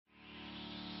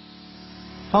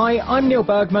Hi, I'm Neil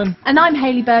Bergman. And I'm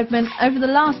Hayley Bergman. Over the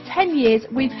last 10 years,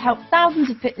 we've helped thousands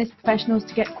of fitness professionals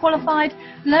to get qualified,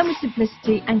 learn with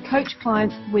simplicity, and coach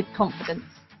clients with confidence.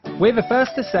 We're the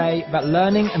first to say that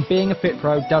learning and being a Fit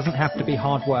Pro doesn't have to be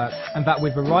hard work, and that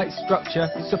with the right structure,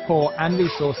 support and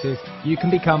resources, you can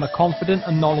become a confident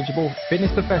and knowledgeable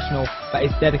fitness professional that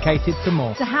is dedicated to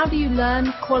more. So how do you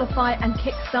learn, qualify and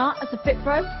kickstart as a Fit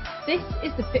Pro? This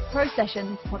is the Fit Pro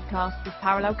Sessions podcast with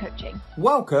Parallel Coaching.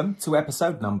 Welcome to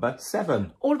episode number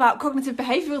 7. All about cognitive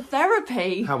behavioural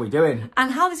therapy. How are we doing? And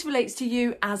how this relates to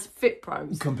you as Fit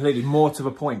Pros. Completely more to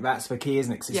the point. That's the key,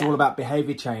 isn't it? 'Cause it's all about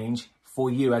behaviour change for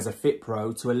you as a Fit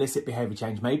Pro to elicit behaviour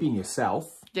change, maybe in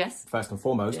yourself, Yes. first and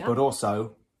foremost, but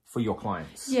also for your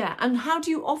clients. Yeah, and how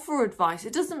do you offer advice?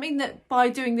 It doesn't mean that by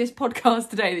doing this podcast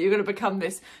today that you're going to become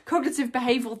this cognitive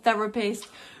behavioural therapist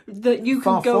that you can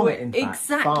Far go from it, in fact.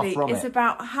 exactly. Far from It's it.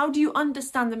 about how do you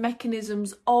understand the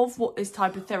mechanisms of what this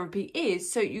type of therapy is,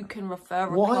 so you can refer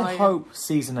a What I client. hope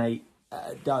Season 8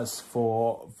 does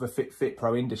for the Fit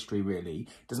Pro industry, really,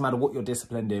 doesn't matter what you're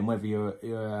disciplined in, whether you're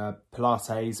a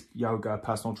Pilates, yoga,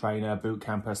 personal trainer, boot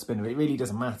camper, spinner, it really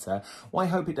doesn't matter. What I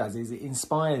hope it does is it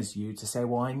inspires you to say,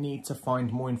 well, I need to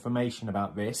find more information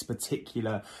about this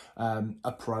particular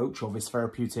approach or this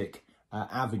therapeutic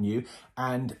avenue,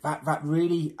 and that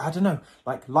really, I don't know,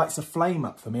 like lights a flame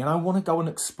up for me, and I want to go and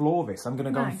explore this. I'm going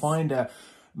to go and find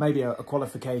maybe a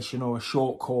qualification or a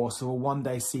short course or a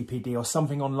one-day CPD or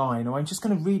something online, or I'm just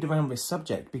going to read around this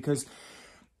subject, because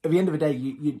at the end of the day,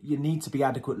 you need to be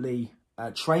adequately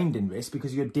trained in this,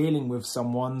 because you're dealing with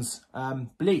someone's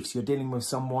beliefs, you're dealing with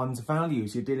someone's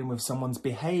values, you're dealing with someone's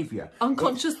behaviour.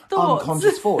 Unconscious thoughts.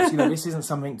 Unconscious thoughts. You know, this isn't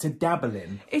something to dabble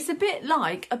in. It's a bit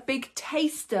like a big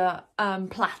taster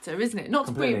platter, isn't it? Not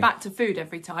to bring Completely. it back to food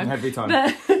every time. Every time.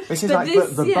 But, This is but like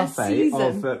this, the buffet season,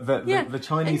 of the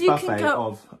Chinese and you can buffet go,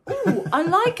 of... Ooh, I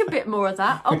like a bit more of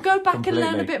that. I'll go back and learn a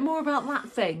Completely. bit more about that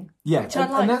thing. Yeah, which I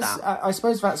like that's, that. I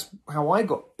suppose that's how I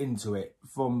got into it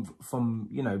from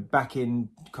you know, back in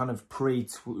kind of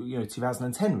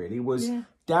 2010 really, was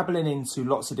dabbling into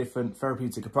lots of different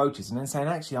therapeutic approaches, and then saying,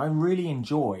 actually, I really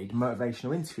enjoyed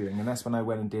motivational interviewing, and that's when I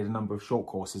went and did a number of short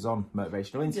courses on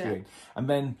motivational interviewing. And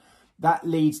then that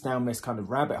leads down this kind of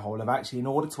rabbit hole of, actually, in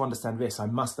order to understand this, I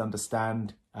must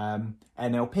understand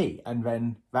NLP, and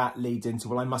then that leads into,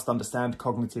 well, I must understand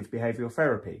cognitive behavioural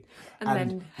therapy, and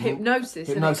then hypnosis,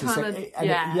 and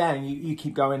and you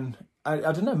keep going. I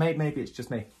don't know, maybe it's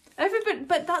just me.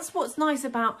 But that's what's nice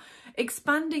about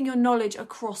expanding your knowledge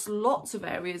across lots of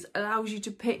areas. Allows you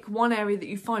to pick one area that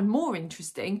you find more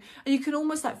interesting, and you can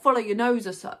almost like follow your nose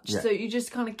as such. So you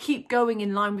just kind of keep going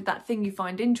in line with that thing you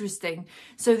find interesting,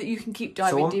 so that you can keep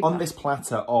diving deeper. On this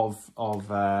platter of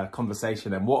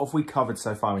conversation, then, what have we covered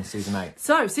so far in Season 8?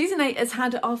 So Season 8 has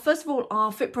had first of all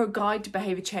our Fit Pro Guide to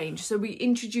Behaviour Change. So we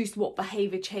introduced what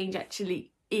behaviour change actually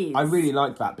is. I really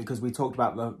like that, because we talked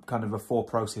about the kind of the 4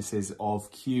 processes of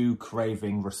cue,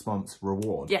 craving, response,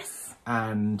 reward. Yes.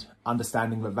 And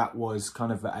understanding that was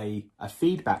kind of a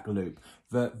feedback loop.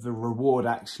 The reward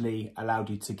actually allowed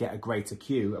you to get a greater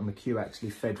cue, and the cue actually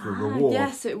fed the reward.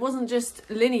 Yes, so it wasn't just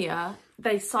linear.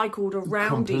 They cycled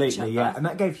around each other. Yeah, and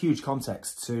that gave huge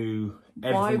context to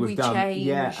everything Why we've we done. change.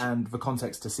 Yeah, and the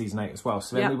context to Season 8 as well.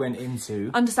 So then we went into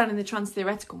understanding the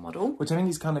trans-theoretical model, which I think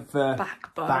is kind of the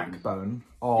backbone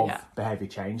of behaviour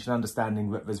change, and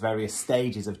understanding that there's various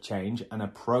stages of change and a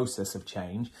process of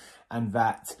change, and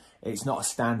that it's not a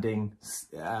standing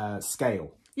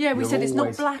scale. Yeah, we You're said it's not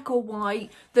always- black or white,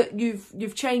 that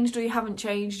you've changed or you haven't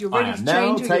changed, you're I ready am to now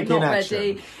change or you're taking not action.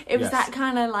 ready. It was Yes. that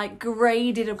kind of like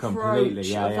graded approach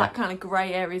Completely, of that kind of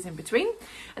grey areas in between.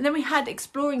 And then we had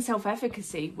exploring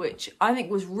self-efficacy, which I think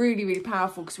was really, really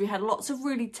powerful, because we had lots of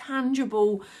really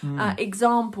tangible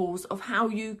examples of how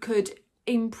you could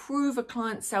improve a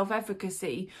client's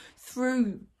self-efficacy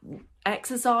through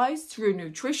exercise, through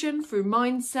nutrition, through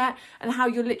mindset, and how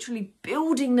you're literally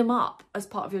building them up as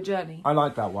part of your journey. I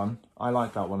like that one. I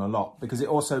like that one a lot, because it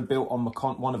also built on the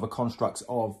one of the constructs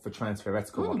of the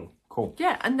trans-theoretical model. Cool.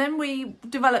 Yeah, and then we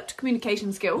developed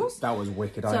communication skills. That was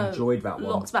wicked. I enjoyed that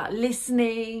one. Lots about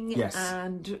listening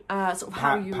and sort of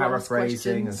how you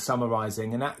paraphrasing and ask questions.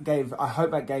 summarising, and that gave. I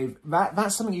hope that gave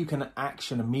that's something you can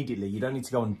action immediately. You don't need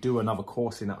to go and do another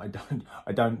course in it.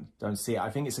 I don't see it. I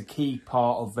think it's a key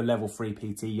part of the level 3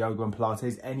 PT, yoga and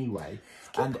Pilates anyway.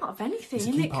 And part of anything, it's a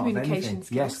isn't key it? part of Communication anything.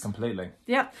 skills. Yes, completely.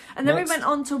 Yeah. And then Next. we went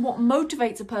on to what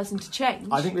motivates a person to change.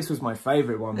 I think this was my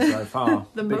favourite one so far.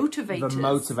 The motivators. The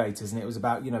motivators, and it was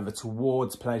about, you know, the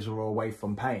towards pleasure or away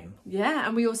from pain. Yeah,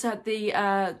 and we also had the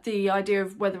idea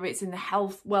of whether it's in the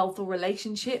health, wealth, or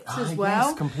relationships as well.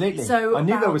 Yes, completely. So I knew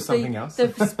there about was something else.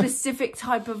 the specific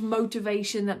type of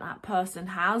motivation that person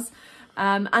has.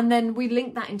 And then we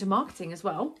linked that into marketing as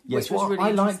well, Yes, which was what really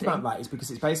I liked interesting. about that is because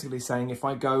it's basically saying if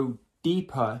I go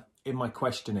deeper in my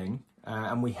questioning,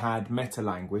 and we had meta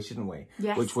language, didn't we?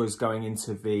 Yes. Which was going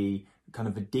into the kind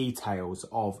of the details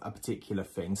of a particular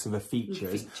thing, so the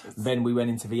features. Then we went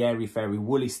into the airy fairy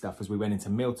woolly stuff as we went into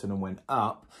Milton and went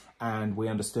up, and we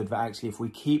understood that actually if we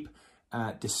keep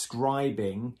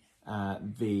describing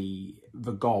the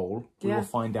goal, we will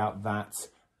find out that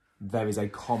there is a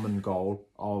common goal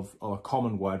or a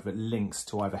common word that links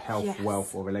to either health,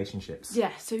 wealth, or relationships.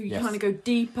 Yeah, so you kind of go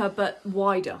deeper but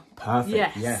wider. Perfect.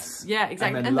 Yes. Yes. Yeah,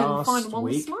 exactly. And then the last final one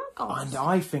was week, SMART goals. and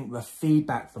I think the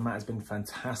feedback from that has been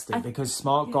fantastic because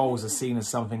SMART goals are seen as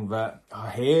something that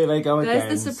here they go again.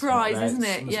 There's the surprise, isn't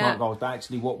it? The Yeah. SMART goals. But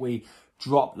actually, what we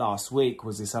dropped last week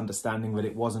was this understanding that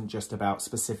it wasn't just about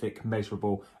specific,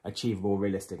 measurable, achievable,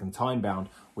 realistic, and time bound.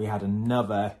 We had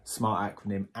another SMART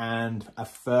acronym and a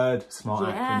third SMART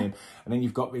acronym, and then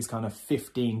you've got these kind of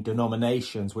 15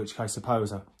 denominations, which I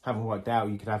suppose I haven't worked out.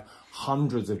 You could have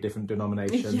hundreds of different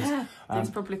denominations. Yeah, there's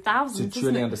probably thousands, to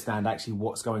truly isn't it? understand actually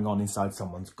what's going on inside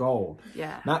someone's goal.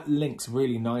 Yeah. That links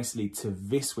really nicely to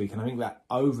this week, and I think that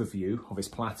overview of this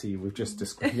platter we've just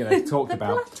talked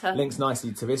about links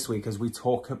nicely to this week as we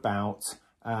talk about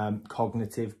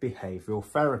cognitive behavioural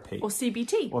therapy. Or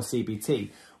CBT. Or CBT,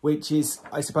 which is,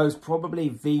 I suppose, probably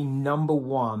the number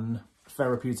one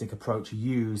therapeutic approach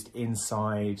used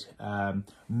inside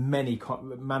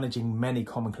managing many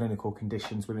common clinical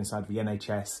conditions within inside the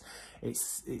NHS. It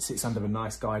sits under a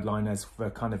nice guideline as the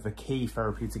kind of the key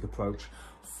therapeutic approach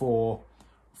for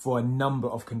a number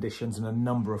of conditions and a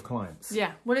number of clients.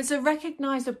 Yeah, well, it's a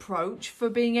recognised approach for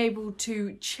being able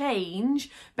to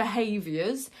change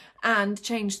behaviours and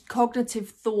change cognitive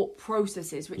thought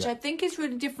processes, which I think is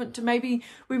really different to maybe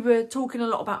we were talking a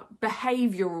lot about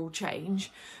behavioural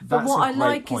change. But That's what a I great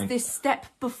like point. is this step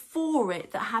before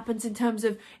it that happens in terms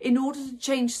of in order to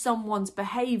change someone's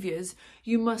behaviours,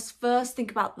 you must first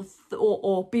think about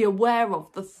or be aware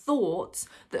of the thoughts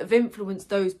that have influenced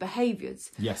those behaviours.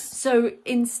 Yes. So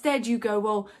instead you go,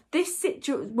 well,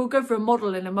 we'll go for a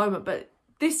model in a moment, but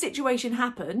this situation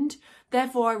happened,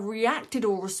 therefore I reacted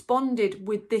or responded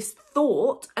with this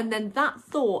thought, and then that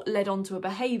thought led on to a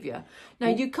behaviour. Now,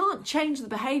 you can't change the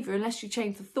behaviour unless you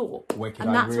change the thought. Wicked,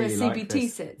 and that's really where like CBT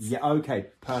this. sits. Yeah, okay,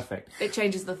 perfect. It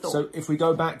changes the thought. So if we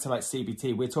go back to like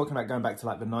CBT, we're talking about going back to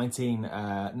like the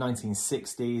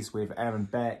 1960s with Aaron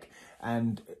Beck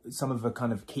and some of the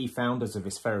kind of key founders of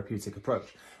this therapeutic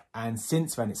approach. And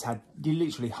since then, it's had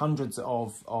literally hundreds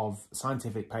of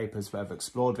scientific papers that have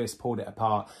explored this, pulled it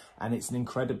apart, and it's an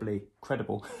incredibly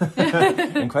credible,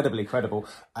 incredibly credible.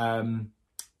 What's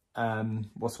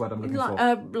the word I'm looking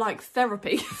for? Like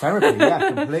therapy. Therapy,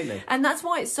 yeah, completely. And that's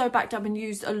why it's so backed up and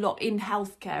used a lot in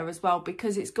healthcare as well,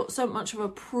 because it's got so much of a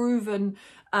proven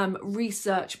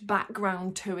research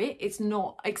background to it. It's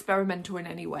not experimental in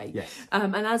any way. Yes.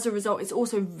 And as a result, it's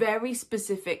also very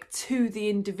specific to the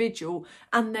individual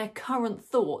and their current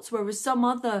thoughts, whereas some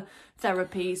other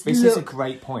therapies This is a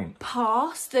great point.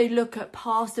 past, they look at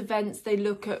past events, they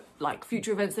look at like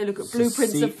future events, they look at So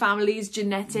blueprints of families,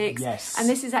 genetics. Yes. And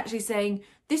this is actually saying,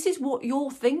 this is what you're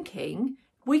thinking.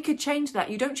 We could change that.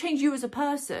 You don't change you as a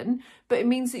person, but it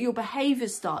means that your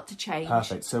behaviours start to change.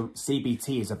 Perfect. So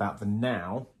CBT is about the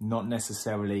now, not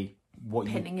necessarily what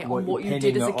Pinning you it on what you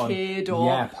pinning did as it a on- kid, or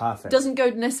yeah, perfect. doesn't go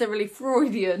necessarily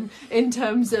Freudian in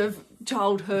terms of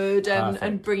childhood and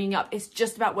Perfect. bringing up. It's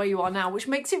just about where you are now, which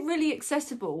makes it really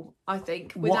accessible, I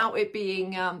think, without it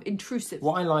being intrusive.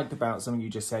 What I liked about something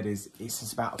you just said is it's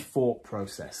just about a thought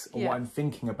process or Yeah. what I'm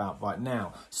thinking about right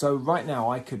now. So right now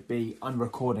I'm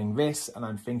recording this and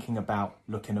I'm thinking about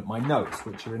looking at my notes,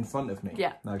 which are in front of me.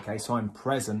 Yeah. Okay, so I'm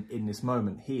present in this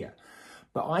moment here.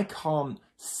 But I can't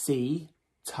see,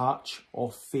 touch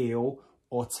or feel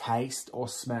or taste or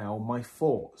smell my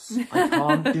thoughts. I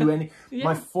can't do any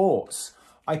my thoughts.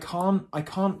 I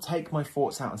can't take my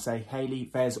thoughts out and say, Hayley,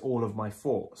 there's all of my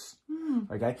thoughts.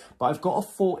 Okay, but I've got a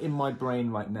thought in my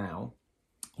brain right now,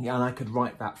 and I could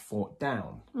write that thought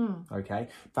down. Okay,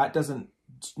 that doesn't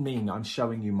mean I'm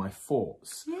showing you my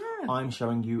thoughts. I'm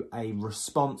showing you a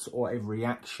response or a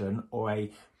reaction or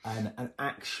an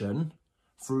action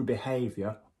through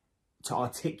behaviour to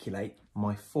articulate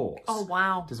my thoughts. Oh,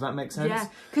 wow. Does that make sense? Yeah,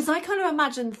 because I kind of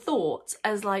imagine thoughts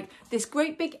as like this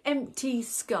great big empty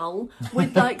skull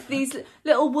with like these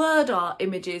little word art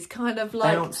images kind of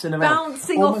like bouncing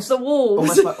off the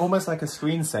walls. Almost like a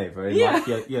screensaver in Yeah. like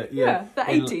the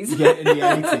 80s. Yeah, in the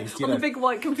 80s. You On know, the big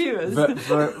white computers.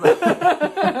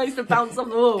 I used to bounce off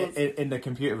the walls. in the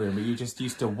computer room, where you just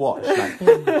used to watch, like,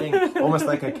 ding, ding, almost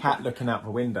like a cat looking out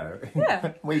the window.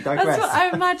 Yeah. We digress. That's what I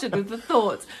imagine with the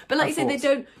thoughts. But like you said,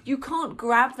 Thoughts. you can't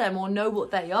grab them or know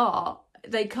what they are.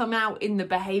 They come out in the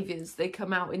behaviours, they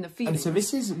come out in the feelings. And so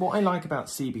this is what I like about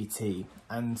CBT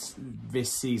and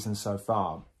this season so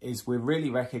far, is we're really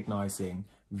recognising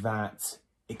that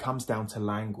it comes down to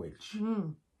language.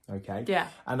 Okay? Yeah.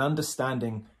 And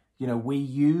understanding, you know, we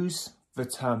use the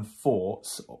term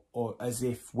thoughts or as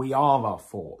if we are our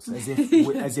thoughts, as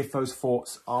if those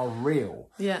thoughts are real.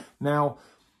 Yeah. Now,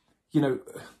 you know,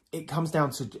 it comes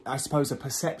down to, I suppose, a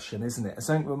perception, isn't it?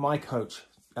 Something that my coach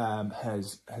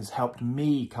has helped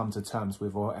me come to terms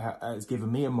with, or has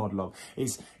given me a model of,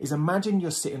 is imagine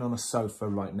you're sitting on a sofa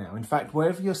right now. In fact,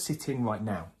 wherever you're sitting right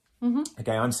now.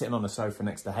 Okay, I'm sitting on a sofa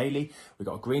next to Hayley. We've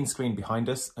got a green screen behind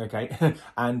us, okay?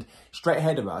 And straight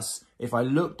ahead of us, if I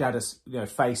looked at us, you know,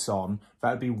 face on, that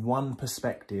would be one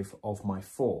perspective of my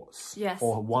thoughts. Yes.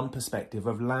 Or one perspective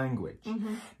of language.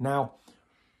 Now,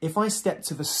 if I step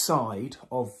to the side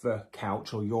of the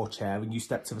couch or your chair and you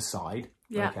step to the side,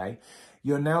 okay,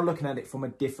 you're now looking at it from a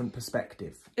different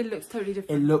perspective. It looks totally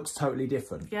different. It looks totally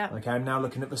different. Yeah. Okay, I'm now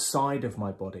looking at the side of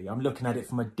my body. I'm looking at it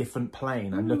from a different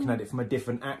plane. I'm looking at it from a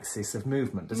different axis of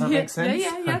movement. Does that make sense?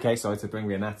 Yeah. Okay, sorry to bring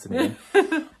the anatomy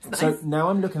in. So now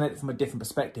I'm looking at it from a different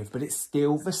perspective, but it's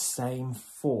still the same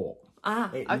thought.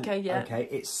 Okay,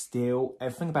 it's still,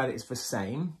 everything about it is the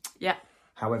same. Yeah.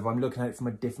 However, I'm looking at it from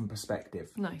a different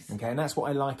perspective. Nice. Okay, and that's what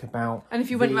I like about. And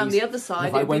if you went around the other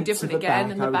side, it'd be different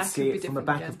again, and the back would be different from the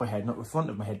back again. of my head, not the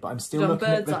front of my head, but I'm still On looking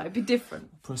at bird's eye, it'd be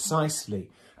different. Precisely.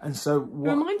 And so It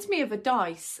what? reminds me of a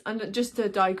dice, and just to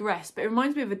digress, but it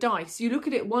reminds me of a dice. You look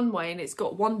at it one way and it's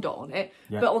got 1 dot on it,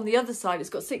 but on the other side it's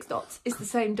got 6 dots. It's the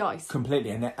same dice. Completely,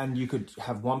 and you could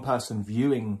have one person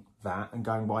viewing that and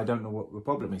going, well, I don't know what the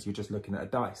problem is. You're just looking at a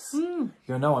dice. You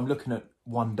go, no, I'm looking at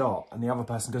 1 dot, and the other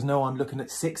person goes, no, I'm looking at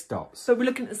 6 dots. But we're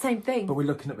looking at the same thing. But we're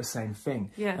looking at the same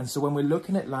thing. Yeah. And so when we're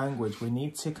looking at language, we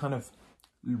need to kind of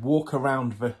walk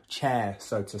around the chair,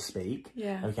 so to speak.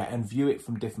 Yeah. Okay, and view it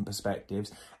from different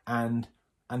perspectives and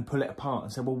pull it apart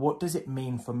and say, well, what does it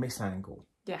mean from this angle?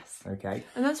 Yes. Okay.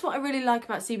 And that's what I really like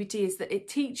about CBT, is that it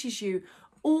teaches you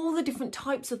all the different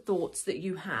types of thoughts that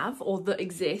you have or that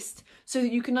exist, so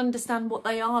that you can understand what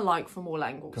they are like from all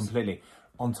angles. Completely.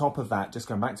 On top of that, just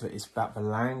going back to it, is that the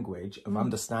language of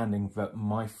understanding that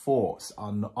my thoughts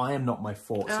are not, I am not my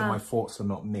thoughts, and my thoughts are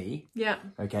not me. Yeah.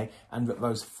 Okay. And that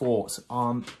those thoughts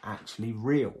aren't actually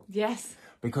real. Yes.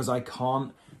 Because I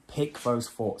can't pick those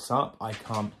thoughts up. I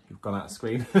can't. You've gone out of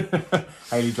screen.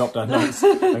 Hayley dropped her notes.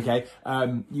 Okay.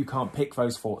 You can't pick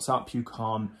those thoughts up. You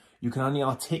can only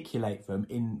articulate them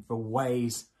in the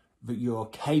ways that you're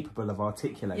capable of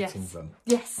articulating them.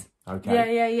 Yes.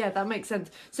 Okay. Yeah. That makes sense.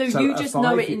 So you just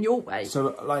know it in your way.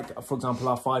 So, like, for example,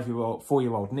 our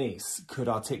 4-year-old niece could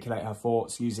articulate her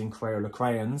thoughts using Crayola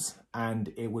crayons,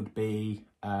 and it would be,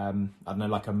 I don't know,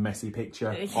 like a messy picture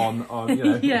on you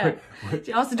know. Yeah.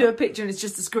 She has to do a picture and it's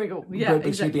just a scriggle. Yeah,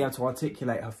 but she'd be able to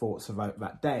articulate her thoughts about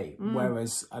that day,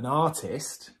 whereas an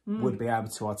artist would be able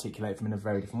to articulate them in a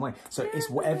very different way. So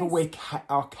it's whatever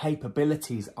our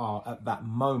capabilities are at that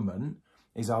moment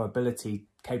is our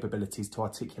capabilities to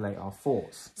articulate our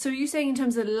thoughts. So you're saying in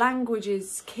terms of language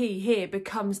is key here,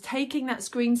 becomes taking that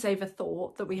screensaver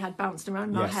thought that we had bounced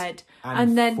around in our head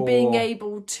and then being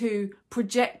able to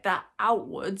project that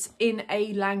outwards in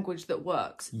a language that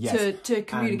works to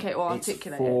communicate or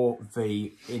articulate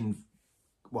it.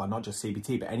 Well, not just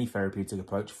CBT, but any therapeutic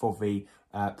approach, for the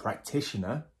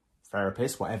practitioner,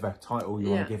 therapist, whatever title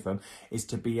you want to give them, is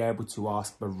to be able to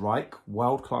ask the right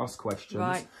world-class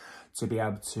questions, to be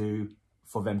able to,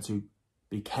 for them to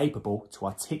be capable to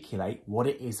articulate what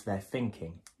it is they're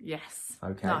thinking. Yes.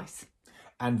 Okay. Nice.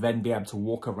 And then be able to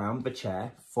walk around the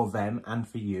chair for them and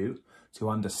for you to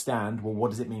understand, well,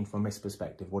 what does it mean from this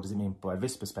perspective? What does it mean by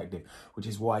this perspective? Which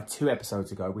is why 2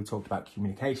 episodes ago we talked about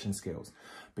communication skills,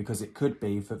 because it could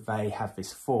be that they have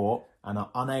this thought and are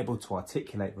unable to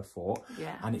articulate the thought,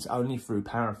 and it's only through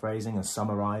paraphrasing and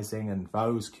summarising and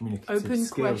those communicative open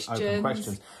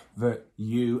questions, that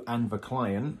you and the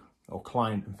client, or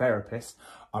client and therapist,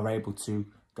 are able to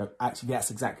go, actually,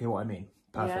 that's exactly what I mean.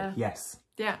 Perfect. Yes.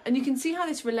 Yeah, and you can see how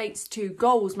this relates to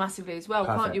goals massively as well,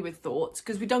 can't you, with thoughts?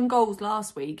 Because we've done goals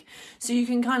last week, so you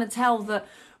can kind of tell that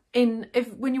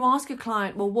when you ask a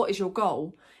client, well, what is your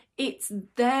goal? it's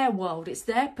their world, it's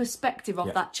their perspective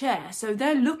of that chair. So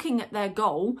they're looking at their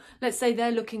goal. Let's say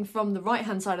they're looking from the right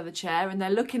hand side of the chair and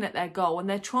they're looking at their goal and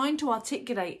they're trying to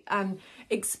articulate and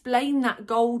explain that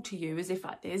goal to you as if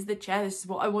like, there's the chair, this is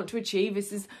what I want to achieve,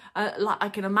 this is like I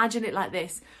can imagine it like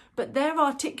this. But their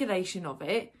articulation of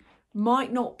it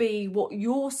might not be what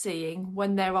you're seeing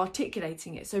when they're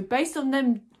articulating it. So based on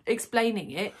them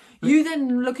explaining it, you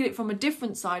then look at it from a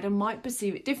different side and might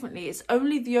perceive it differently. It's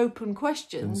only the open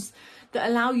questions that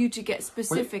allow you to get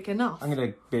specific enough. I'm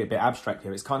going to be a bit abstract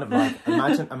here. It's kind of like,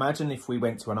 imagine if we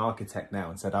went to an architect now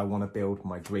and said, I want to build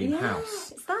my dream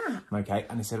house. It's that. Okay,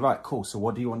 and he said, right, cool, so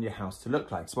what do you want your house to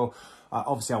look like? So, well,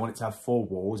 obviously I want it to have 4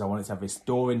 walls, I want it to have this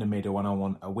door in the middle, and I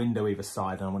want a window either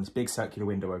side, and I want this big circular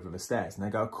window over the stairs. And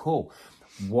they go, cool,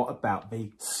 what about the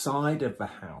side of the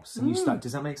house? And you start,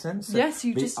 does that make sense? So yes,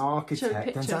 you the just architect, show a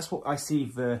picture. and that's what I see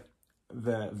the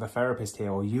therapist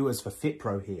here, or you as the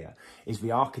FitPro here, is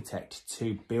the architect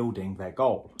to building their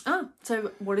goal.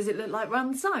 So what does it look like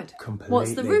round the side? Completely.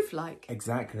 What's the roof like?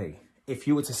 Exactly. If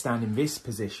you were to stand in this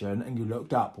position and you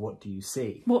looked up, what do you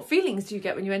see? What feelings do you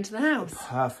get when you enter the house?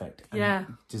 Perfect. And yeah.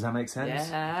 Does that make sense?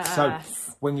 Yes. So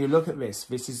when you look at this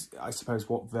is, I suppose,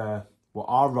 what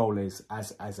our role is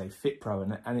as a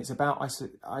FitPro, and it's about,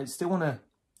 I still want to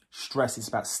stress, it's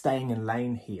about staying in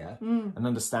lane here and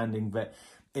understanding that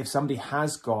if somebody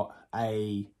has got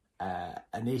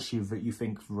an issue that you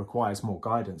think requires more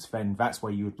guidance, then that's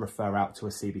where you would refer out to a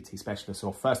CBT specialist,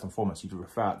 or first and foremost, you'd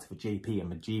refer out to the GP,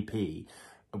 and the GP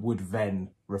would then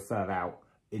refer out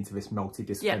into this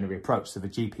multidisciplinary approach. So the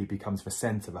GP becomes the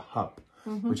centre, the hub,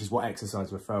 which is what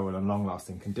exercise referral and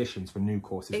long-lasting conditions for new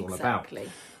course is all about.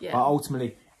 Yeah. But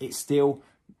ultimately, it's still,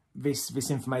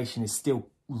 this information is still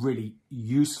really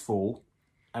useful.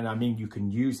 And I mean, you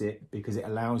can use it because it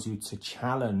allows you to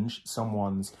challenge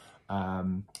someone's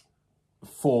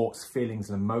thoughts,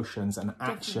 feelings and emotions and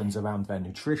actions around their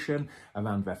nutrition,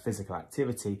 around their physical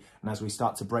activity. And as we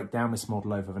start to break down this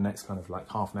model over the next kind of like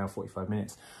half an hour, 45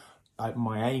 minutes,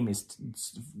 my aim is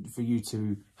for you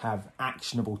to have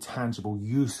actionable, tangible,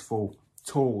 useful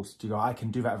tools to go, I can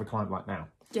do that with a client right now.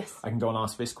 Yes. I can go and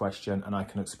ask this question and I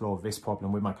can explore this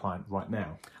problem with my client right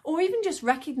now. Or even just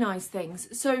recognise things.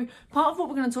 So part of what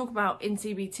we're going to talk about in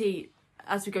CBT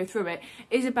as we go through it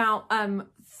is about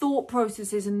thought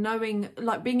processes and knowing,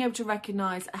 like being able to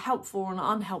recognise a helpful and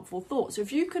unhelpful thought. So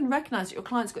if you can recognise that your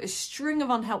client's got a string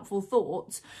of unhelpful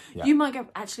thoughts, you might go,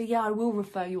 actually, yeah, I will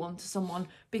refer you on to someone,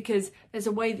 because there's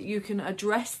a way that you can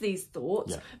address these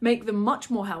thoughts, make them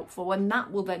much more helpful, and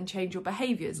that will then change your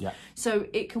behaviours. So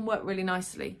it can work really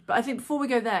nicely. But I think before we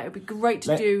go there, it would be great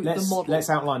to do the model. Let's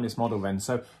outline this model then.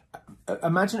 So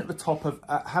imagine at the top of,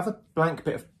 have a blank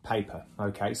bit of paper,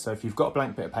 okay? So if you've got a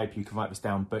blank bit of paper, you can write this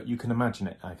down, but you can imagine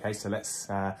it, okay? So let's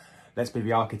be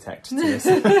the architect to this.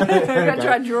 We're going to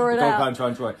try and draw it out. Go and try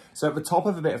and draw it. So at the top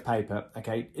of a bit of paper,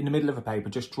 okay, in the middle of a paper,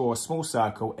 just draw a small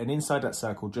circle, and inside that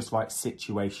circle, just write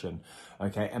situation,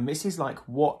 okay? And this is like,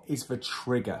 what is the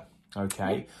trigger,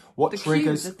 okay? What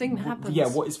triggers... Cue, the thing that happens. Yeah,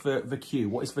 what is the cue?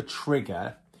 What is the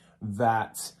trigger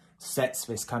that sets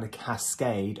this kind of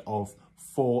cascade of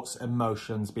thoughts,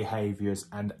 emotions, behaviours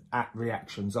and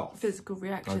reactions off? Physical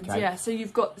reactions, yeah. So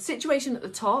you've got the situation at the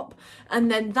top, and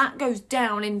then that goes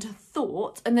down into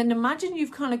thought, and then imagine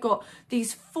you've kind of got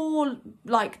these 4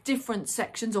 like different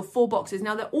sections or 4 boxes.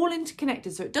 Now they're all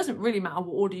interconnected, so it doesn't really matter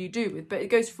what order you do with, but it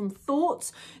goes from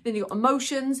thoughts, then you've got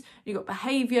emotions, you've got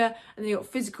behaviour, and then you've got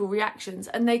physical reactions,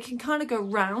 and they can kind of go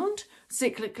round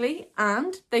cyclically,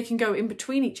 and they can go in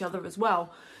between each other as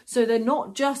well. So they're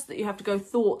not just that you have to go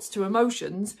thoughts to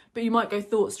emotions, but you might go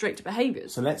thoughts straight to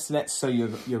behaviours. So so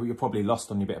you're probably lost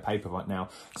on your bit of paper right now.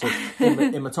 So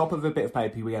in the top of a bit of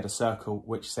paper, we had a circle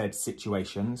which said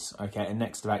situations, okay, and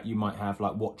next to that you might have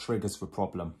like what triggers the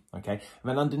problem, okay, and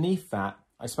then underneath that,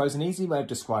 I suppose an easy way of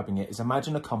describing it is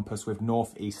imagine a compass with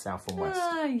north, east, south and west.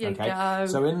 There you okay? go.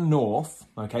 So in north,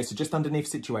 okay, so just underneath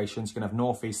situations, you're going to have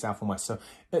north, east, south and west. So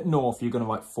at north, you're going to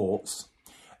write thoughts.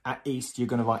 At east, you're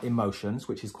going to write emotions,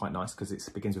 which is quite nice because it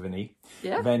begins with an E.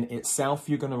 Yeah. Then at south,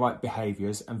 you're going to write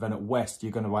behaviours. And then at west,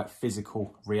 you're going to write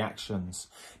physical reactions.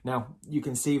 Now, you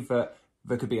can see that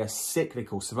there could be a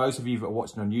cyclical. So those of you that are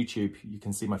watching on YouTube, you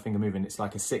can see my finger moving. It's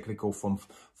like a cyclical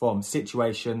from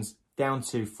situations down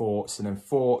to thoughts, and then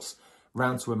thoughts,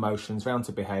 round to emotions, round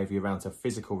to behaviour, round to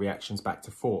physical reactions, back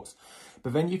to thoughts.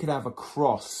 But then you could have a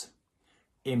cross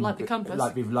like the compass.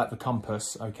 Like the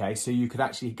compass, okay? So you could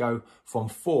actually go from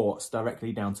thoughts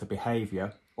directly down to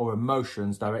behaviour, or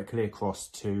emotions directly across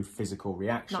to physical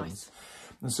reactions. Nice.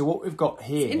 And so what we've got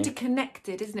here... It's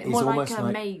interconnected, isn't it? More like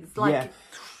a maze. Like... Yeah.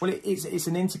 Well, it's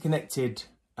an interconnected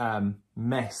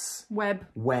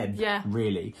web, yeah,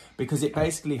 really, because it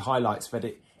basically highlights that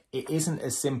it isn't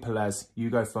as simple as you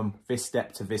go from this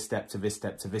step to this step to this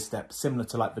step to this step, similar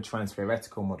to like the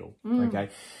transtheoretical model. Okay,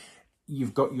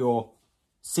 you've got your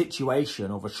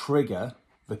situation or the trigger,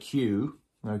 the cue,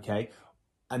 okay,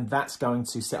 and that's going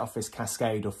to set off this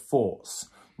cascade of thoughts.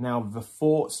 Now, the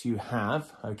thoughts you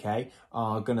have, okay,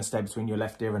 are going to stay between your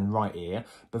left ear and right ear,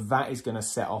 but that is going to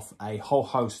set off a whole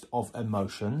host of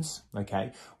emotions,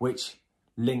 okay, which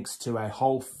links to a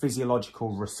whole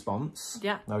physiological response,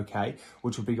 okay,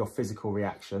 which would be your physical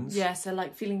reactions. Yeah, so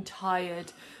like feeling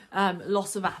tired,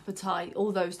 loss of appetite,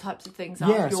 all those types of things.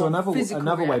 Yeah, so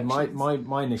another way,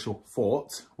 my initial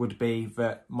thought would be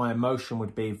that my emotion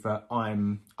would be that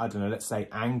I'm, I don't know, let's say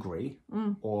angry,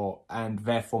 and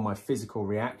therefore my physical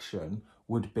reaction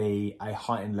would be a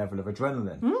heightened level of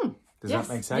adrenaline. Does that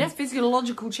make sense? Yes,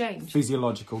 physiological change.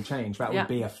 Physiological change. That would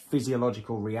be a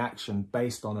physiological reaction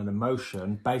based on an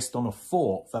emotion, based on a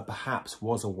thought that perhaps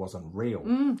was or wasn't real.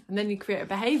 And then you create a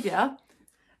behaviour,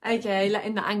 aka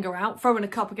letting the anger out, throwing a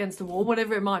cup against the wall,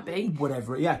 whatever it might be.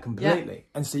 Whatever, yeah, completely.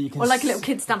 Yeah. And so you can... Or like a little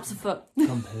kid stamps a foot.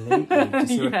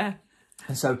 Completely. And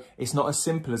so it's not as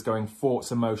simple as going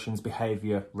thoughts, emotions,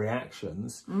 behaviour,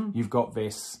 reactions. You've got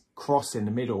this cross in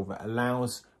the middle that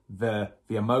allows the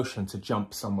emotion to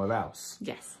jump somewhere else.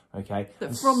 Yes. Okay.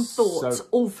 But from thoughts,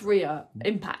 all three are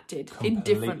impacted in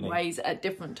different ways at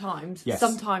different times. Yes.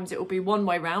 Sometimes it will be one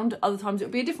way round, other times it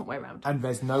will be a different way round. And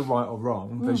there's no right or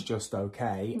wrong, there's just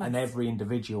okay. Nice. And every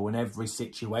individual and every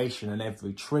situation and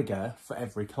every trigger for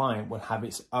every client will have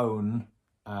its own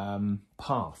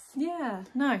path. Yeah,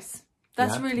 nice.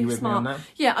 That's really smart.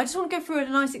 Yeah, I just want to go through a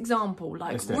nice example,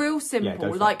 like real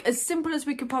simple, like as simple as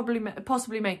we could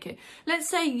possibly make it. Let's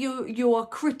say you are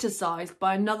criticised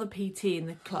by another PT in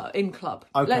the club.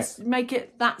 Okay. Let's make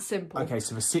it that simple. Okay,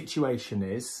 so the situation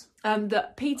is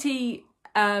that PT.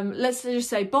 Let's just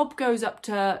say Bob goes up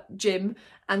to Jim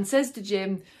and says to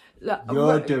Jim,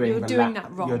 You're doing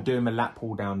that wrong. You're doing the lat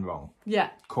pull down wrong. Yeah.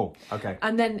 Cool. Okay.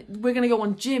 And then we're going to go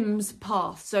on Jim's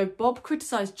path. So Bob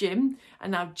criticised Jim,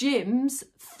 and now Jim's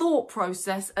thought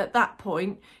process at that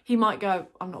point, he might go,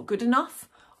 I'm not good enough,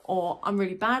 or I'm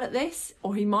really bad at this,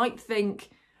 or he might think,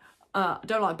 I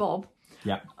don't like Bob.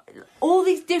 Yeah. All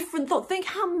these different thoughts. Think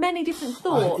how many different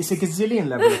thoughts. It's a gazillion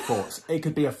level of thoughts. It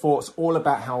could be a thoughts all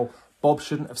about how Bob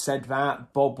shouldn't have said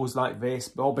that. Bob was like this.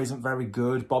 Bob isn't very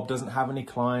good. Bob doesn't have any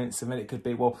clients. And then it could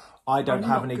be, well, I don't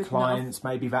have any clients.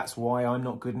 Enough. Maybe that's why I'm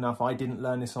not good enough. I didn't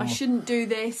learn this on... I shouldn't do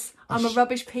this. I'm a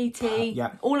rubbish PT.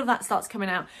 Yeah. All of that starts coming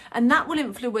out. And that will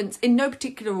influence, in no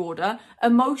particular order,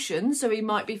 emotions. So he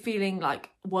might be feeling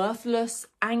like worthless,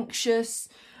 anxious.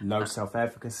 Low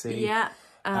self-efficacy. Yeah.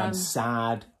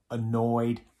 Sad,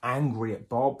 annoyed, angry at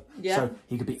Bob. Yeah. So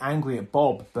he could be angry at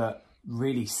Bob, but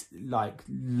really like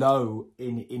low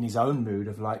in his own mood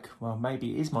of like, well,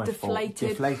 maybe it is my fault.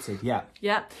 Deflated. Yeah.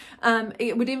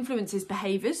 It would influence his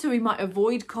behaviours, so he might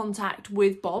avoid contact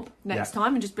with Bob next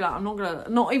time and just be like, I'm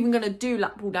not even gonna do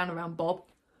lat pull down around Bob.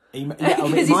 He might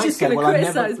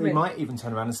even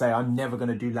turn around and say, I'm never going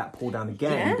to do lat pull down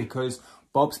again because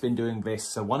Bob's been doing this.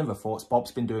 So one of the thoughts,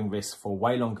 Bob's been doing this for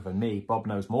way longer than me. Bob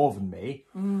knows more than me.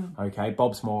 Okay,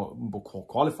 Bob's more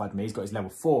qualified than me. He's got his level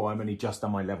 4. I'm only just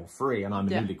done my level 3 and I'm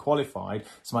newly qualified.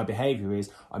 So my behaviour is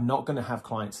I'm not going to have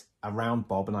clients around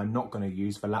Bob and I'm not going to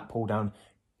use the lat pull down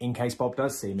in case Bob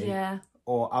does see me. Yeah.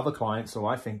 Or other clients, or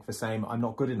I think the same, I'm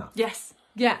not good enough. Yes.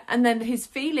 Yeah, and then his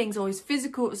feelings or his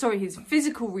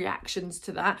physical reactions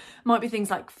to that might be things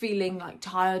like feeling like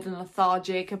tired and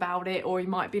lethargic about it, or he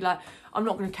might be like, I'm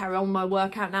not going to carry on my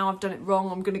workout now, I've done it wrong,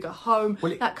 I'm going to go home.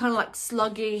 Well, that kind of like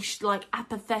sluggish, like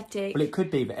apathetic. Well, it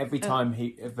could be that every time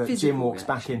Jim walks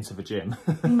back into the gym.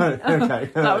 Okay.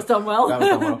 That was done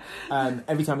well.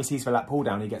 Every time he sees the lat pull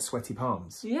down, he gets sweaty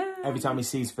palms. Yeah. Every time he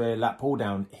sees the lat pull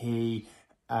down, he...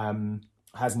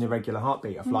 has an irregular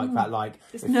heartbeat of like that, like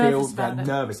it's it feels that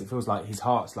nervous. It feels like his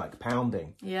heart's like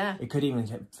pounding. Yeah. It could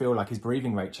even feel like his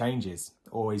breathing rate changes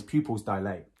or his pupils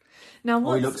dilate. Now,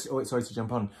 or he looks. Sorry to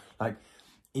jump on. Like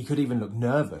he could even look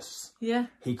nervous. Yeah.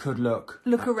 He could look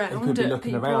around. He could be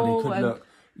looking around. He could look,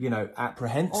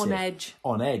 apprehensive,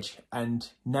 on edge. And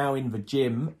now in the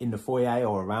gym, in the foyer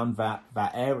or around that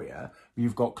area,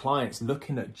 you've got clients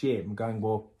looking at Jim going,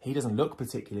 well, he doesn't look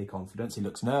particularly confident. He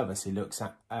looks nervous. He looks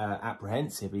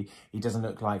apprehensive. He doesn't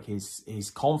look like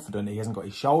he's confident. He hasn't got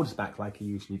his shoulders back like he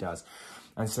usually does.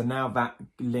 And so now that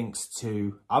links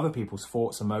to other people's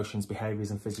thoughts, emotions,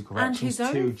 behaviours and physical reactions to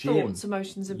Jim. And his own thoughts,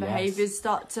 emotions and behaviours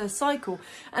start to cycle.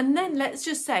 And then let's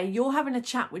just say you're having a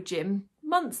chat with Jim,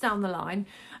 months down the line,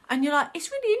 and you're like,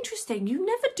 it's really interesting. You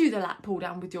never do the lat pull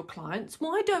down with your clients.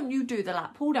 Why don't you do the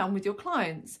lat pull down with your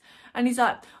clients? And he's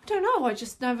like, I don't know. I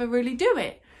just never really do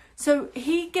it. So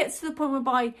he gets to the point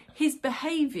whereby his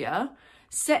behaviour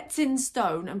sets in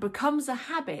stone and becomes a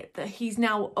habit that he's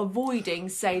now avoiding,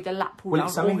 say, the lat pull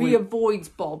down, or he avoids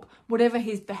Bob, whatever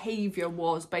his behaviour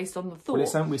was based on the thought. Well,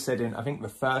 it's something we said in, I think, the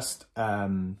first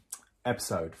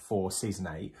episode for season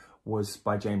 8 was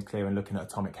by James Clear and looking at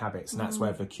atomic habits, and that's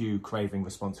where the cue, craving,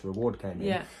 response, reward came in.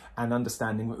 Yeah. And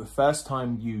understanding that the first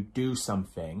time you do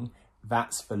something,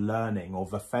 that's for learning or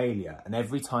the failure, and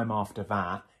every time after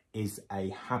that is a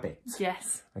habit.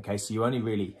 Yes. Okay, so you only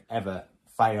really ever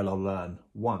fail or learn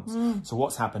once. So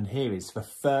what's happened here is the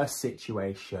first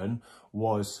situation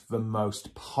was the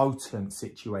most potent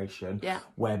situation,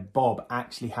 where Bob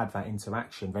actually had that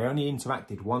interaction. They only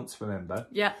interacted once, remember?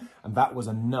 Yeah. And that was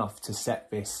enough to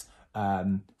set this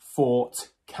thought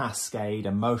cascade,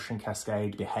 emotion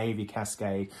cascade, behavior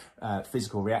cascade,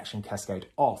 physical reaction cascade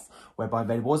off, whereby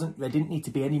there didn't need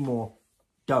to be any more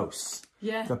dose.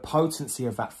 Yeah. The potency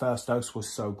of that first dose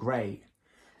was so great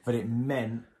that it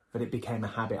meant that it became a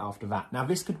habit after that. Now,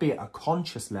 this could be at a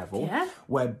conscious level,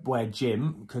 where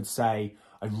Jim could say,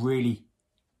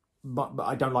 but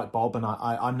I don't like Bob, and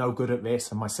I'm no good at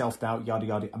this, and my self-doubt, yada,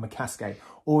 yada, I'm a cascade.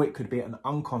 Or it could be at an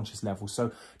unconscious level.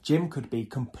 So Jim could be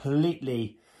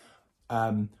completely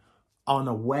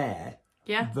unaware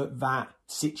that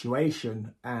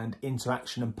situation and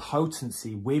interaction and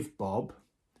potency with Bob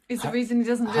is the reason he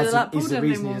doesn't do the lat pull down anymore. Is the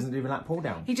reason he doesn't do the lat pull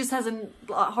down. He just has a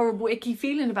horrible, icky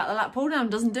feeling about the lat pull down,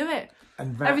 doesn't do it.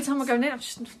 And every time I go near,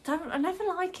 I never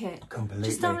like it. Completely.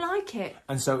 Just don't like it.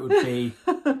 And so it would be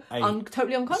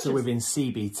totally unconscious. So within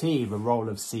CBT, the role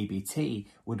of CBT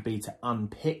would be to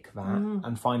unpick that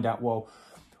and find out, well,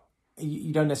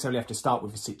 you don't necessarily have to start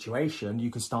with a situation. You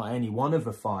could start any one of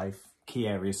the 5 key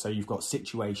areas. So you've got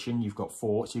situation, you've got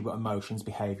thoughts, you've got emotions,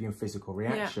 behaviour and physical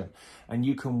reaction. And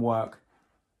you can work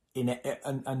in it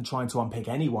and trying to unpick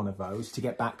any one of those to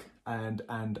get back and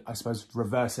I suppose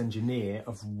reverse engineer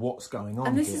of what's going on.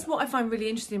 And this is what I find really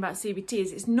interesting about CBT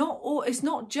is it's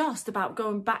not just about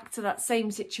going back to that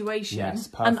same situation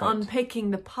and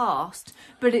unpicking the past,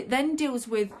 but it then deals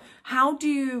with how do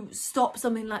you stop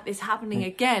something like this happening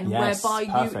again,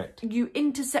 whereby you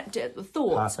intercept it at the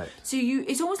thoughts. So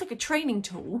it's almost like a training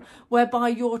tool whereby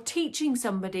you're teaching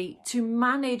somebody to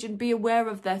manage and be aware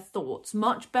of their thoughts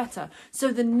much better.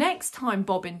 So the next time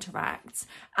Bob interacts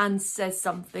and says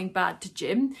something bad to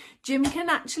Jim can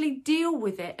actually deal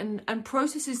with it and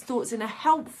process his thoughts in a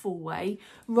helpful way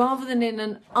rather than in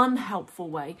an unhelpful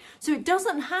way. So it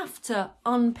doesn't have to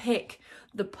unpick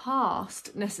the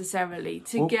past necessarily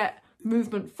to get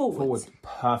movement forward.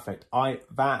 Perfect.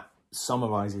 That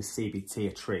summarises CBT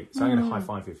a treat. So I'm going to high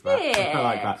five you for that. Yeah. I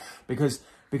like that because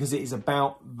it is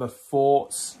about the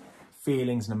thoughts,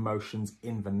 feelings and emotions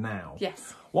in the now.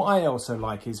 Yes. What I also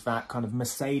like is that kind of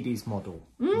Mercedes model,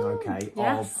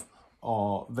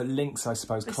 or the links, I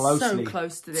suppose, closely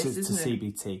close to this, isn't it?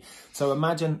 CBT. So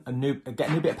imagine get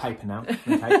a new bit of paper now,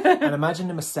 okay, and imagine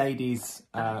the Mercedes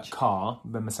car,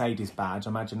 the Mercedes badge.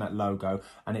 Imagine that logo,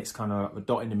 and it's kind of a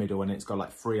dot in the middle, and it's got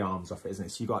like 3 arms off it, isn't it?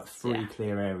 So you've got 3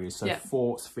 clear areas. So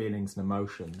thoughts, feelings, and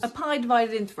emotions. A pie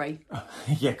divided in 3.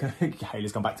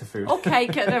 Haley's gone back to food. Or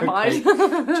cake, never mind.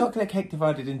 Chocolate cake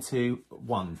divided into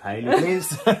 1, Haley,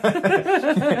 please.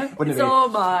 It's all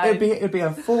mine. It'd be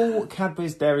a full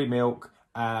Cadbury's Dairy Milk.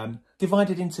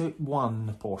 Divided into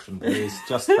 1 portion, please,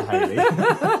 just for Haley.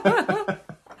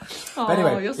 Oh,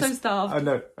 anyway, you're so starved. I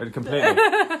know, completely.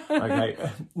 Okay,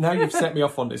 now you've set me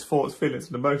off on this thoughts, feelings,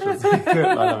 and emotions. I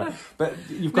love it. But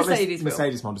you've got this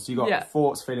Mercedes model, so you've got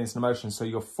thoughts, feelings, and emotions. So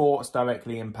your thoughts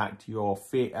directly impact your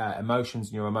emotions,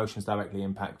 and your emotions directly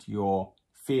impact your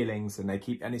feelings, and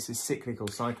it's a cyclical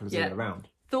cycle as they go around.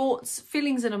 Thoughts,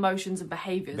 feelings and emotions and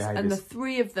behaviours. And the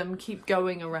 3 of them keep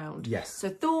going around. Yes. So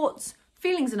thoughts,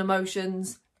 feelings and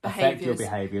emotions, behaviours. Affect your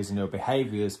behaviours, and your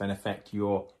behaviours then affect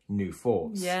your new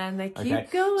thoughts. Yeah, and they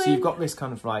keep going. So you've got this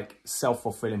kind of like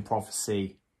self-fulfilling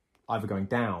prophecy either going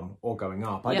down or going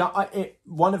up.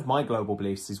 One of my global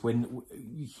beliefs is when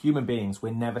human beings,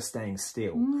 we're never staying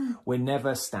still. We're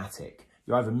never static.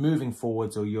 You're either moving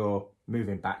forwards or you're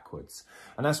moving backwards.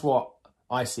 And that's what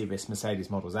I see this Mercedes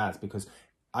models as, because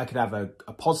I could have a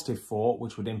positive thought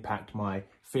which would impact my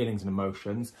feelings and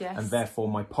emotions, and therefore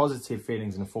my positive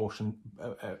feelings and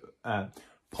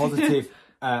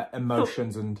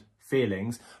emotions and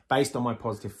feelings based on my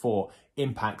positive thought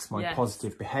impacts my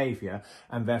positive behaviour,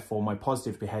 and therefore my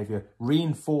positive behaviour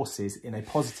reinforces in a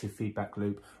positive feedback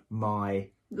loop my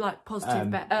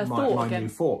positive thought my again. new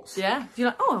thoughts. Yeah, you're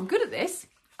like, oh, I'm good at this.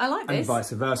 I like this. And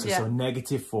vice versa. Yeah. So a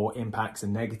negative thought impacts a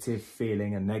negative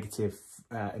feeling, a negative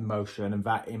emotion, and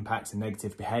that impacts a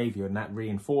negative behaviour, and that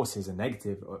reinforces a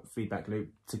negative feedback loop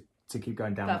to keep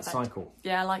going down that cycle.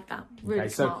 Yeah, I like that. Really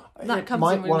smart. So That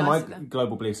comes in really one of nicely my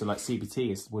global beliefs of like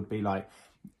CBT would be like,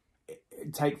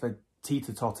 take the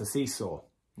teeter-totter seesaw,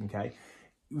 okay?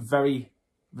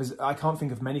 I can't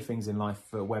think of many things in life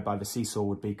whereby the seesaw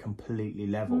would be completely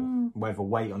level, where the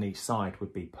weight on each side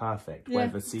would be perfect, where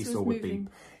the seesaw would be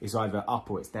is either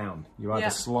up or it's down. You're either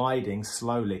sliding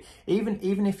slowly. Even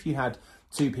if you had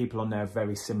two people on there of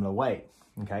very similar weight,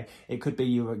 okay, it could be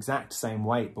your exact same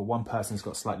weight, but one person's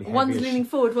got slightly heavier. One's leaning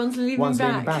forward, one's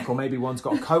leaning back, or maybe one's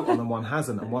got a coat on and one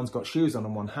hasn't, and one's got shoes on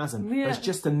and one hasn't. There's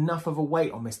just enough of a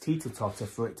weight on this teeter-totter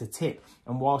for it to tip.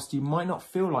 And whilst you might not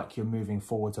feel like you're moving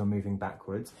forwards or moving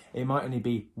backwards, it might only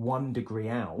be 1 degree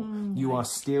out, you are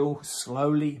still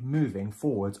slowly moving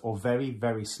forwards or very,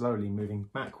 very slowly moving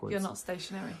backwards. You're not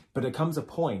stationary. But it comes a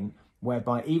point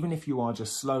whereby even if you are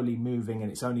just slowly moving and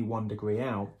it's only 1 degree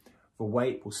out, the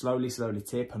weight will slowly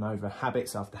tip, and over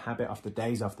habits after habit, after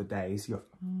days,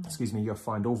 you'll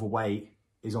find all the weight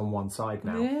is on one side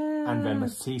now. And then the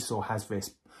seesaw has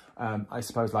this, I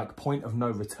suppose, like point of no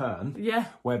return. Yeah.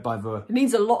 Whereby it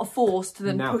needs a lot of force to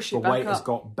then push it back up. The weight has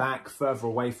got back further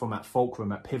away from that fulcrum,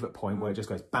 that pivot point, where it just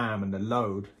goes bam, and the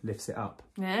load lifts it up.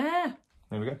 Yeah.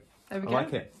 There we go. There we go. I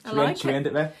like it. Should we end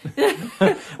it there?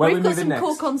 We've got some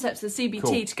core concepts of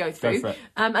CBT to go through.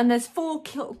 And there's 4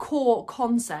 core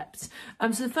concepts.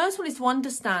 So the first one is to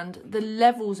understand the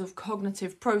levels of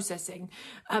cognitive processing,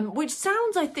 which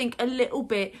sounds, I think, a little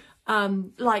bit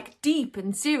like deep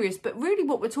and serious. But really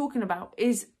what we're talking about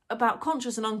is about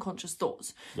conscious and unconscious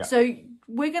thoughts. Yeah. So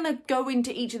we're going to go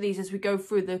into each of these as we go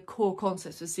through the core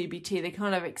concepts of CBT. They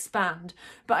kind of expand.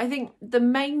 But I think the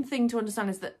main thing to understand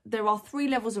is that there are 3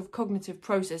 levels of cognitive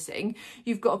processing.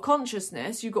 You've got a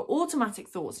consciousness, you've got automatic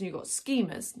thoughts, and you've got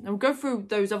schemas. And we'll go through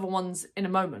those other ones in a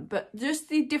moment. But just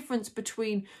the difference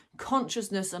between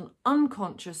consciousness and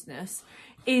unconsciousness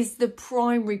is the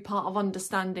primary part of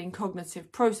understanding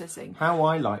cognitive processing.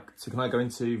 So can I go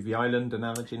into the island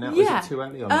analogy now? Yeah. Is it too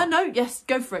early or not? No, yes,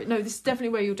 go for it. No, this is definitely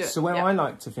where you'll do it. So I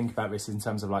like to think about this in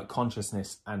terms of like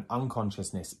consciousness and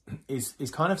unconsciousness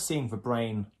is kind of seeing the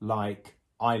brain like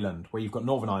island, where you've got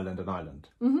Northern Ireland and Ireland.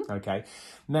 Okay.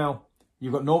 Now,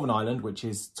 you've got Northern Ireland, which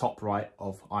is top right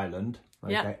of Ireland.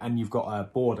 Okay. And you've got a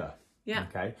border. Yeah.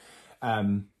 Okay.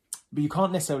 But you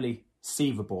can't necessarily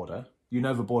see the border. You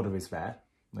know the border is there.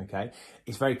 Okay,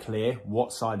 it's very clear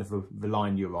what side of the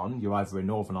line you're on. You're either in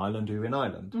Northern Ireland or you're in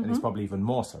Ireland. And it's probably even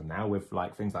more so now with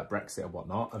like things like Brexit and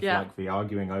whatnot, of like the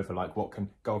arguing over like what can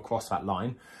go across that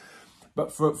line.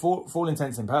 But for all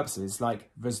intents and purposes, like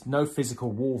there's no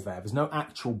physical wall there. There's no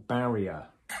actual barrier.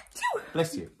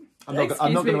 Bless you. I'm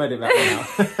not going to edit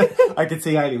that one out. I could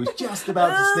see Hayley was just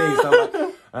about to sneeze.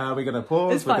 So I'm like, we're going to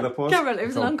pause. We're going to pause. Cameron, it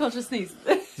was an unconscious sneeze.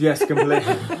 Yes,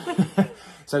 completely.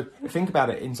 So think about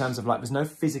it in terms of like, there's no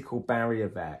physical barrier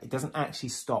there. It doesn't actually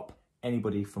stop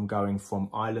anybody from going from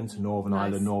Ireland to Northern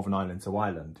Ireland, Northern Ireland to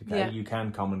Ireland. Okay, yeah. You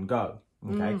can come and go.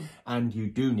 Okay, and you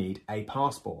do need a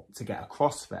passport to get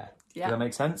across there. Yeah. Does that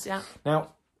make sense? Yeah.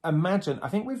 Now, imagine, I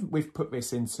think we've put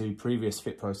this into previous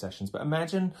FitPro sessions, but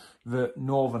imagine that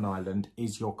Northern Ireland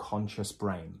is your conscious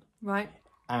brain. Right.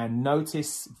 And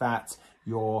notice that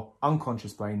your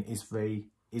unconscious brain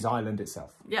is Ireland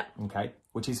itself. Yeah. Okay.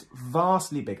 Which is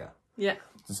vastly bigger. Yeah.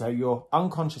 So your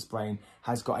unconscious brain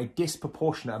has got a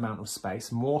disproportionate amount of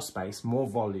space, more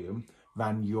volume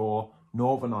than your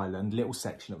Northern Ireland little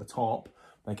section at the top,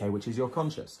 okay, which is your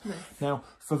conscious. Nice. Now,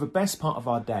 for the best part of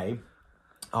our day,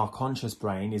 our conscious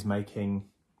brain is making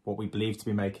what we believe to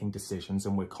be making decisions,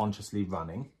 and we're consciously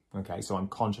running. Okay, so I'm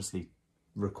consciously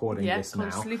recording this now.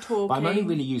 Talking. But I'm only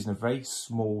really using a very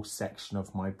small section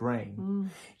of my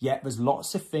brain. Yet there's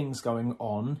lots of things going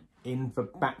on in the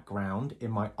background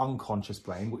in my unconscious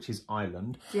brain, which is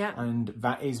Ireland. Yeah. And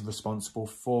that is responsible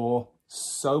for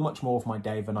so much more of my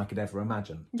day than I could ever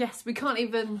imagine. Yes, we can't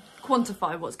even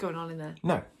quantify what's going on in there.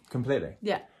 No, completely.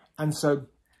 Yeah. And so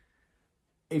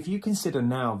if you consider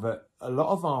now that a lot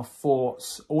of our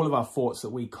thoughts, all of our thoughts that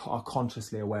we are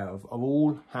consciously aware of, are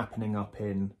all happening up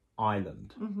in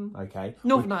Ireland, okay?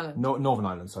 Northern Ireland. Northern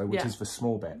Ireland, sorry, which is the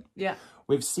small bit. Yeah.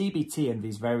 With CBT and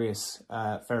these various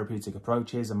therapeutic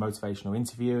approaches and motivational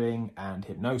interviewing and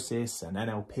hypnosis and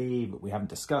NLP that we haven't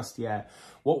discussed yet,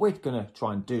 what we're going to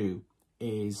try and do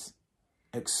is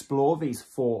explore these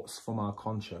thoughts from our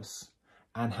conscious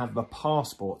and have the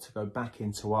passport to go back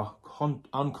into our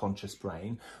unconscious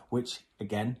brain, which,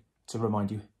 again, to remind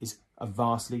you, is a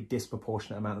vastly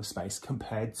disproportionate amount of space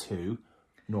compared to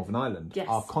Northern Ireland,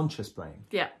 our conscious brain.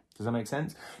 Yeah. Does that make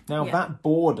sense? Now, Yeah. that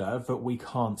border that we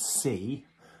can't see,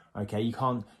 okay, you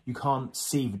can't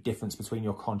see the difference between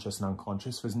your conscious and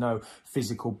unconscious. There's no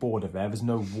physical border there. There's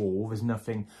no wall. There's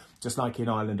nothing, just like in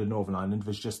Ireland and Northern Ireland,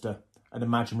 there's just an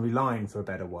imaginary line, for a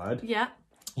better word. Yeah.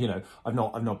 You know, I've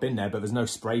not been there, but there's no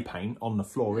spray paint on the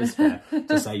floor, is there,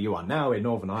 to say you are now in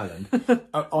Northern Ireland.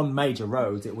 On major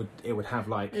roads, it would have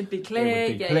like... It'd be clear, It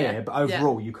would be clear, yeah. but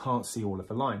overall, you can't see all of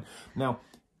the line. Now,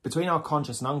 between our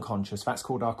conscious and unconscious, that's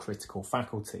called our critical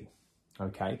faculty,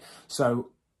 okay? So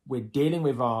we're dealing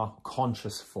with our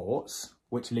conscious thoughts,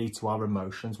 which lead to our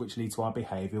emotions, which lead to our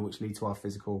behaviour, which lead to our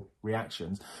physical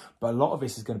reactions. But a lot of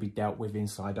this is going to be dealt with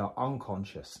inside our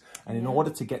unconscious. And in order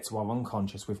to get to our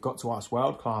unconscious, we've got to ask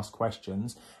world-class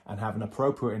questions and have an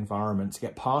appropriate environment to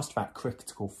get past that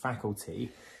critical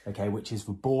faculty, okay, which is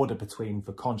the border between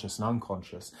the conscious and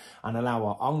unconscious, and allow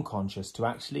our unconscious to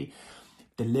actually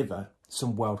deliver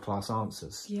some world-class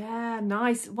answers. Yeah,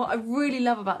 nice. What I really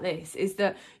love about this is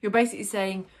that you're basically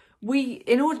saying,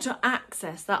 in order to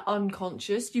access that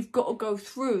unconscious, you've got to go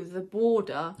through the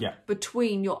border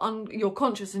between your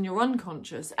conscious and your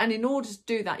unconscious. And in order to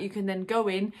do that, you can then go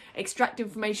in, extract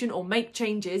information or make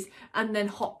changes and then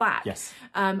hop back. Yes.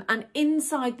 And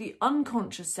inside the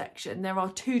unconscious section, there are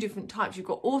two different types. You've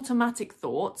got automatic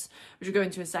thoughts, which we'll go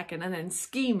into in a second, and then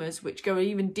schemas, which go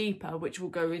even deeper, which we'll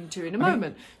go into in a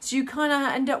moment. So you kind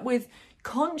of end up with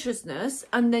consciousness,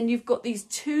 and then you've got these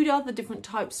two other different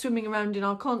types swimming around in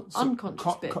our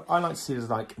unconscious bit. I like to see it as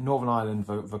like Northern Ireland,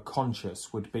 the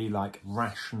conscious would be like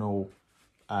rational,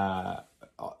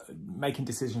 making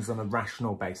decisions on a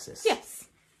rational basis. Yes.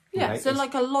 Yeah, Okay, so it's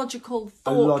like a logical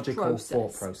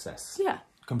thought process. Yeah.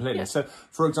 Completely. Yeah. So,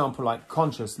 for example, like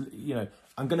conscious, you know,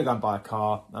 I'm going to go and buy a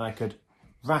car, and I could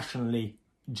rationally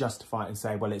justify it and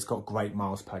say, well, it's got great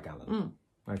miles per gallon.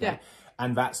 Okay. Yeah.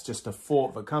 And that's just a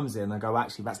thought that comes in. I go,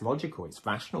 actually, that's logical. It's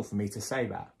rational for me to say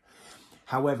that.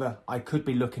 However, I could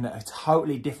be looking at a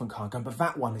totally different car and going, but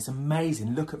that one is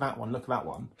amazing. Look at that one. Look at that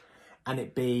one. And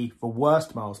it be the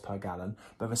worst miles per gallon.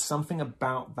 But there's something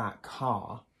about that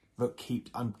car that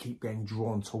keep getting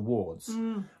drawn towards.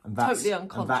 And that's, totally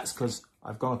unconscious. And that's because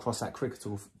I've gone across that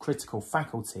critical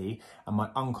faculty, and my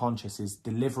unconscious is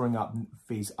delivering up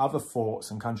these other thoughts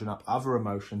and conjuring up other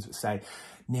emotions that say,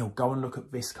 Neil, go and look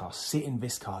at this car, sit in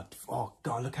this car, oh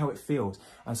God, look how it feels.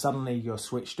 And suddenly you're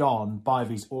switched on by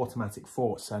these automatic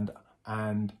thoughts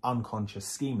and unconscious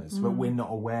schemas that we're not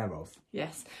aware of.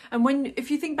 Yes. And if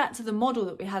you think back to the model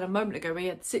that we had a moment ago, where you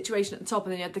had the situation at the top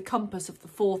and then you had the compass of the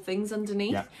four things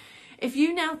underneath. Yeah. If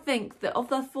you now think that of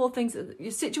the four things,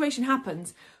 your situation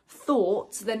happens,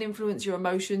 thoughts then influence your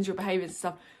emotions, your behaviours and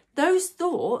stuff. Those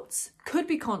thoughts could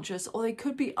be conscious or they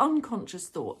could be unconscious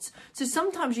thoughts. So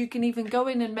sometimes you can even go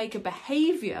in and make a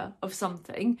behaviour of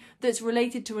something that's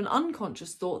related to an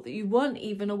unconscious thought that you weren't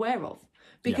even aware of.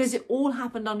 Because it all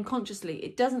happened unconsciously.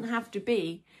 It doesn't have to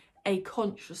be a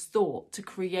conscious thought to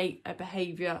create a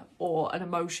behaviour or an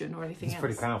emotion or anything else. It's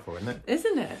pretty powerful, isn't it?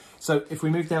 Isn't it? So if we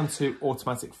move down to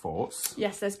automatic thoughts.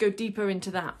 Yes, let's go deeper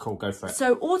into that. Cool, go for it.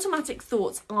 So automatic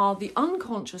thoughts are the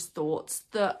unconscious thoughts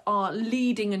that are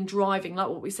leading and driving, like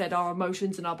what we said, our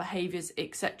emotions and our behaviours,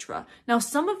 etc. Now,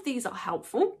 some of these are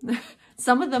helpful.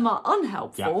 Some of them are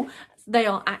unhelpful. Yeah. They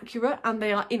are accurate and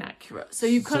they are inaccurate. So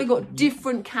you've kind of got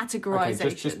different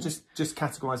categorisations. Okay, just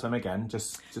categorise them again.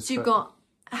 So you've got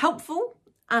helpful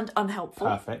and unhelpful.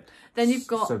 Perfect. Then you've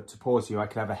got... So to pause you, I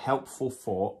could have a helpful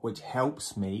thought which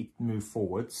helps me move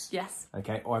forwards. Yes.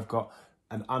 Okay. Or I've got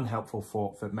an unhelpful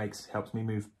thought that helps me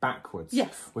move backwards.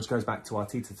 Yes. Which goes back to our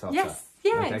teeter-totter. Yes.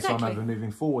 Yeah, okay, exactly. So I'm either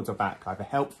moving forwards or back, either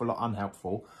helpful or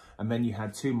unhelpful. And then you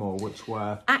had two more, which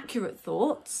were... accurate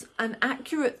thoughts. And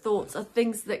accurate thoughts are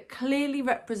things that clearly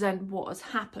represent what has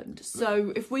happened.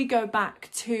 So if we go back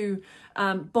to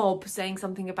Bob saying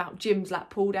something about Jim's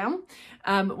lat pull down,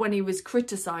 when he was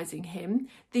criticising him,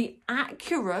 the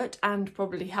accurate and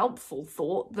probably helpful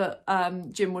thought that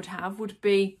Jim would have would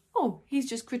be, oh, he's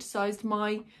just criticised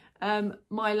my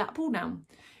lat pull down.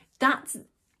 That's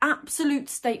absolute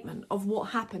statement of what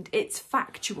happened. It's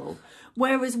factual.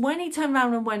 Whereas when he turned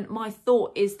around and went, my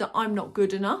thought is that I'm not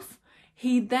good enough,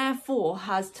 he therefore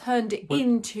has turned it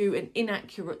into an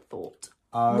inaccurate thought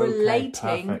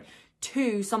relating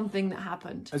to something that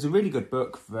happened. There's a really good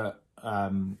book that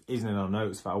isn't in our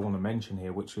notes that I want to mention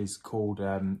here, which is called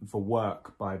The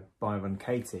Work by Byron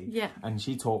Katie. Yeah. And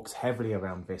she talks heavily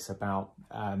around this, about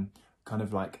kind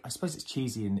of like, I suppose it's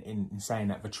cheesy in saying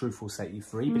that the truth will set you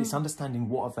free, but it's understanding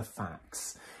what are the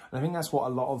facts. And I think that's what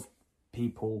a lot of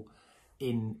people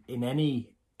in any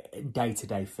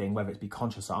day-to-day thing, whether it be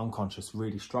conscious or unconscious,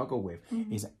 really struggle with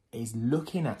is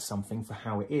looking at something for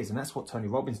how it is. And that's what Tony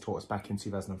Robbins taught us back in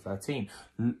 2013.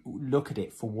 Look at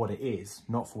it for what it is,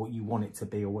 not for what you want it to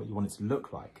be or what you want it to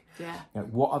look like. Yeah. You know,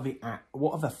 what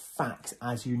are the facts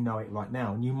as you know it right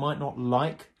now? And you might not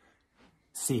like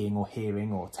seeing or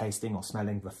hearing or tasting or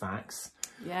smelling the facts,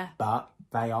 but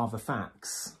they are the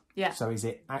facts. Yeah. So is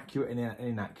it accurate and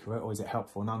inaccurate, or is it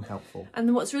helpful and unhelpful?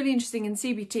 And what's really interesting in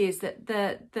CBT is that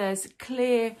there's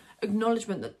clear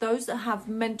acknowledgement that those that have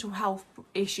mental health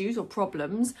issues or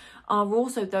problems are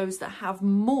also those that have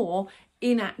more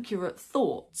inaccurate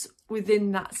thoughts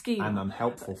within that scheme. And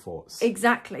unhelpful thoughts.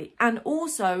 Exactly. And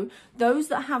also those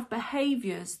that have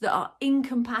behaviours that are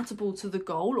incompatible to the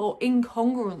goal or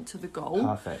incongruent to the goal.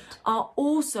 Perfect. Are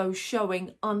also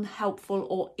showing unhelpful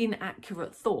or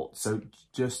inaccurate thoughts. So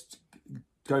just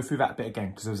go through that bit again,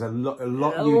 because there's a lot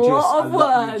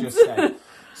you just said.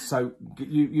 So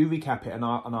you recap it and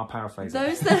I'll paraphrase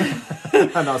those it.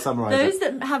 That and I'll summarise those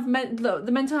it. that have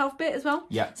the mental health bit as well.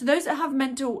 Yeah. So those that have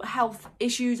mental health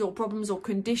issues or problems or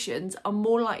conditions are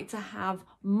more likely to have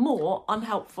more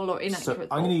unhelpful or inaccurate So thoughts.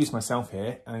 I'm going to use myself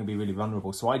here. I'm going to be really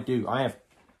vulnerable. So I have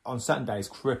on certain days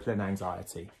crippling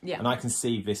anxiety. Yeah. And I can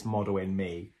see this model in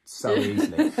me so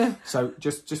easily. So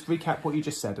just recap what you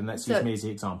just said, and let's use me as the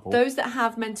example. Those that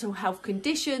have mental health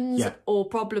conditions or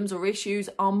problems or issues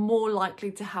are more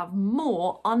likely to have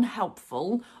more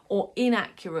unhelpful or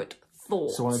inaccurate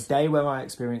thoughts. So on a day where I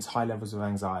experience high levels of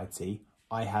anxiety,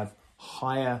 I have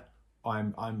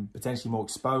I'm potentially more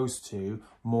exposed to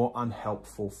more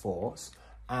unhelpful thoughts.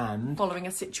 And following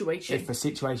a situation. If a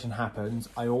situation happens,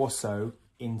 I also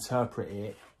interpret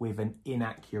it with an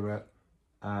inaccurate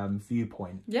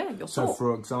viewpoint. Yeah, your So thought.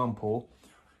 for example,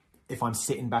 if I'm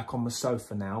sitting back on the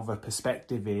sofa now, the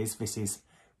perspective is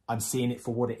I'm seeing it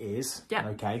for what it is. Yeah.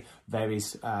 Okay. There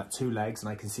is 2 legs,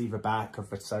 and I can see the back of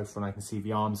the sofa and I can see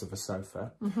the arms of the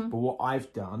sofa. But what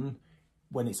I've done,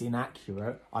 when it's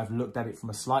inaccurate, I've looked at it from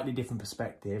a slightly different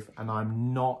perspective, and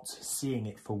I'm not seeing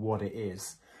it for what it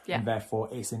is. Yeah. And therefore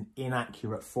it's an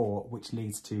inaccurate thought, which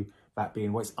leads to that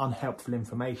being what's unhelpful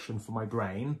information for my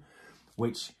brain,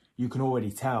 which you can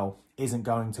already tell isn't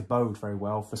going to bode very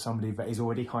well for somebody that is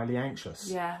already highly anxious.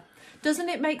 Yeah. Doesn't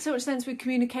it make so much sense with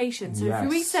communication? So Yes. if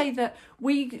we say that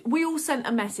we all sent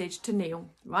a message to Neil,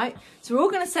 right? So we're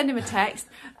all going to send him a text,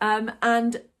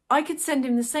 and I could send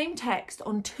him the same text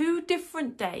on 2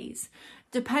 different days.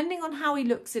 Depending on how he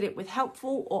looks at it with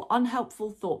helpful or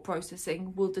unhelpful thought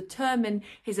processing will determine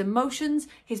his emotions,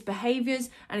 his behaviours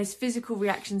and his physical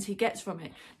reactions he gets from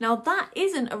it. Now that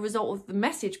isn't a result of the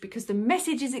message, because the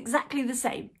message is exactly the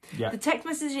same. Yeah. The text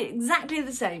message is exactly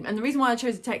the same. And the reason why I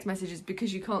chose the text message is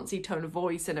because you can't see tone of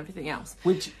voice and everything else.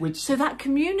 Which So that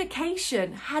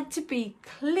communication had to be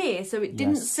clear so it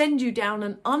didn't send you down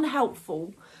an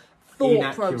unhelpful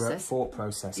inaccurate thought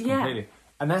process completely. Yeah.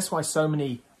 And that's why so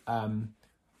many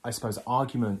I suppose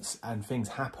arguments and things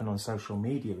happen on social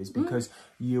media, is because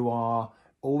you are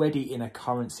already in a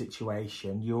current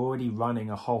situation, you're already running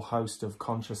a whole host of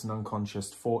conscious and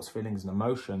unconscious thoughts, feelings and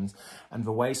emotions, and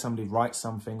the way somebody writes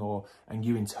something and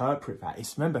you interpret that,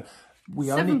 it's, remember,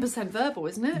 7% verbal,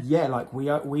 isn't it? Yeah, like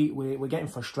we're getting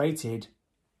frustrated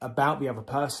about the other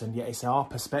person, yet it's our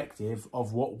perspective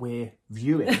of what we're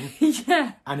viewing.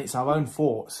 Yeah. And it's our own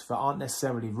thoughts that aren't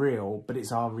necessarily real, but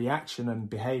it's our reaction and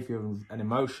behaviour and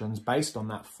emotions based on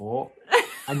that thought.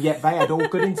 And yet they had all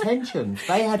good intentions.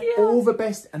 They had all the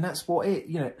best, and that's what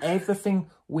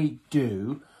everything we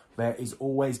do, there is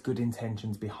always good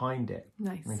intentions behind it.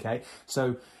 Nice. Okay?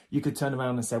 So you could turn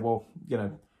around and say, well,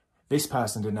 this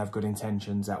person didn't have good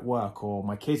intentions at work, or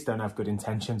my kids don't have good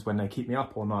intentions when they keep me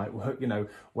up all night,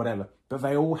 whatever. But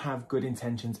they all have good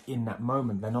intentions in that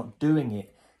moment. They're not doing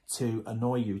it to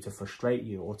annoy you, to frustrate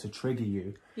you, or to trigger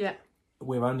you. Yeah.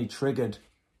 We're only triggered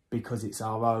because it's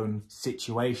our own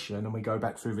situation, and we go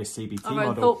back through this CBT model. Our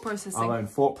own thought processing. Our own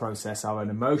thought process, our own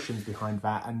emotions behind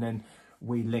that, and then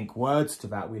we link words to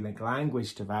that, we link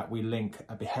language to that, we link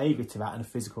a behaviour to that and a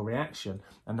physical reaction.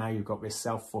 And now you've got this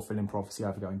self-fulfilling prophecy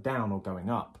either going down or going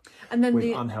up. And then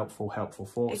with unhelpful, helpful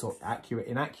thoughts, or accurate,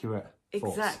 inaccurate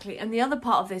thoughts. Exactly. And the other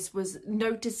part of this was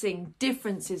noticing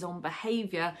differences on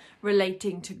behaviour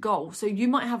relating to goal. So you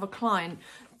might have a client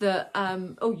that,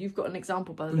 you've got an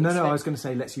example by the looks of it. No, I was going to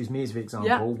say, let's use me as the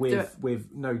example. Yeah,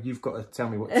 you've got to tell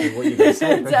me what you're going to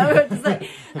say. Tell me what to say.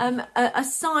 A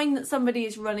sign that somebody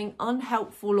is running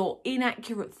unhelpful or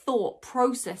inaccurate thought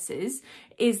processes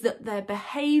is that their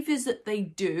behaviours that they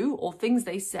do or things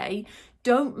they say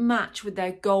don't match with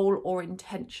their goal or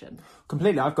intention.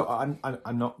 Completely.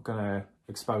 I'm not going to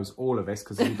expose all of this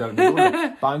because we don't need all of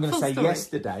it. But I'm going to say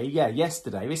story.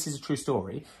 yesterday, this is a true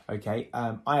story, okay?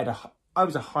 I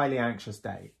was a highly anxious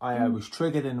day. I was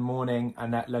triggered in the morning,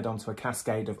 and that led on to a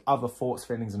cascade of other thoughts,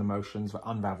 feelings and emotions that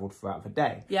unraveled throughout the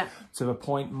day. Yeah. To the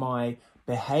point my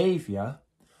behaviour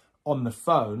on the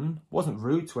phone wasn't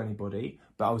rude to anybody,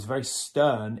 but I was very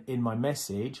stern in my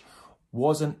message,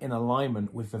 wasn't in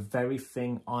alignment with the very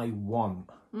thing I want,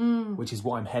 which is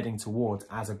what I'm heading towards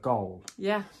as a goal.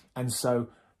 Yeah. And so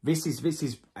this is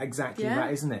exactly Yeah.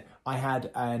 that, isn't it? I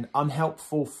had an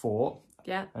unhelpful thought,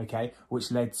 Yeah. okay,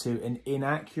 which led to an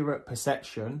inaccurate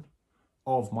perception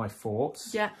of my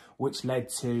thoughts, Yeah. which led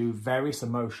to various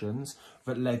emotions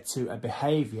that led to a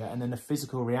behavior and then a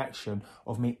physical reaction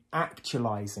of me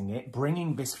actualizing it,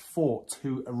 bringing this thought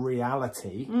to a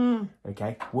reality,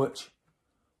 okay, which,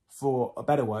 for a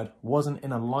better word, wasn't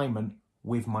in alignment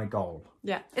with my goal.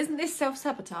 Yeah. Isn't this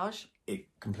self-sabotage? It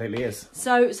completely is.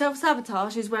 So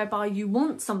self-sabotage is whereby you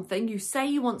want something, you say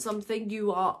you want something,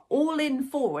 you are all in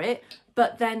for it,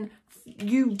 but then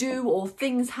you do, or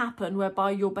things happen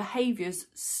whereby your behaviours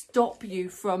stop you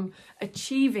from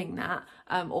achieving that,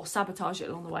 or sabotage it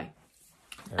along the way.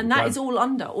 And that is all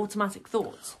under automatic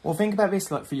thoughts. Well, think about this,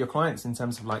 like for your clients, in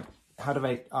terms of like, how do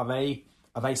they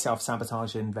are they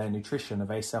self-sabotaging their nutrition? Are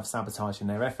they self-sabotaging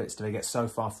their efforts? Do they get so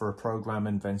far for a program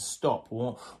and then stop?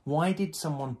 Why did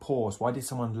someone pause? Why did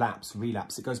someone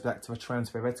relapse? It goes back to a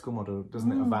trans-theoretical model,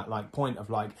 doesn't it? Of that like point of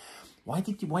like, why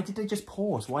did they just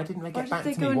pause? Why didn't they get back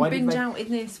to me? Why did they go and binge out in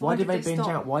this? Why did they binge stop?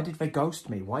 out? Why did they ghost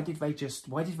me? Why did they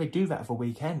do that for a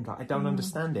weekend? Like, I don't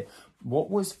understand it. What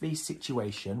was the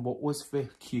situation? What was the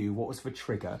cue? What was the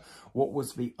trigger? What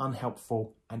was the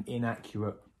unhelpful and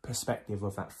inaccurate perspective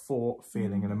of that thought,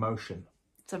 feeling and emotion?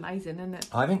 It's amazing, isn't it?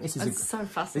 I think this is so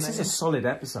fascinating. This is a solid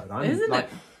episode, Isn't it?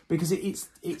 Because it's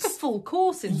a full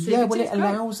course in yeah. CBT. Well, It's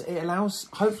great. it allows.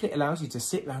 Hopefully, it allows you to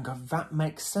sit there and go, that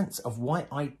makes sense of why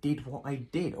I did what I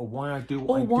did, or why I do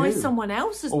what I do, Or why someone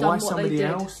else has or done why what they somebody did.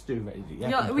 else do what they did. Yeah,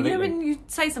 Yeah, well, completely. when you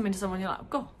say something to someone, you're like,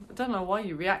 God, I don't know why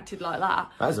you reacted like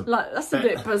that. That's a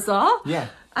bit bizarre. Yeah.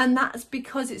 And that's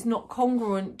because it's not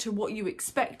congruent to what you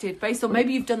expected, based on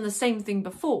maybe you've done the same thing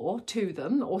before to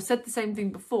them, or said the same thing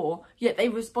before, yet they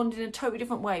responded in a totally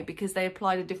different way because they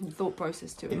applied a different thought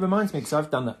process to it. It reminds me, because I've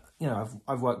done that. You know,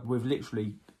 I've worked with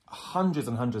literally hundreds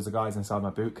and hundreds of guys inside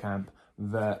my boot camp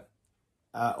that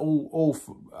all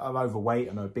are overweight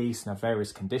and obese and have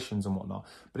various conditions and whatnot.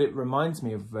 But it reminds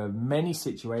me of many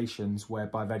situations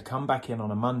whereby they'd come back in on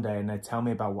a Monday and they'd tell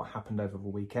me about what happened over the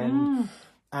weekend.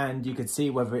 And you could see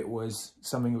whether it was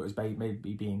something that was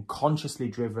maybe being consciously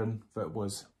driven, that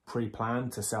was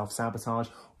pre-planned to self-sabotage,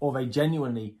 or they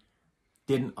genuinely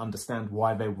didn't understand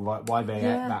why they ate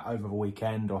that over the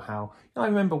weekend, or how. I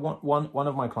remember one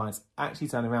of my clients actually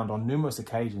turning around on numerous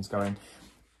occasions going,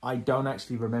 I don't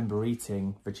actually remember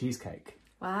eating the cheesecake.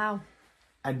 Wow.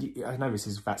 And I know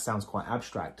that sounds quite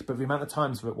abstract, but the amount of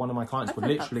times that one of my clients would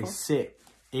heard that literally before. sit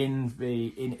in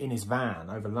his van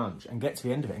over lunch and get to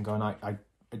the end of it and going, I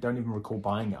don't even recall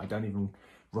buying it. I don't even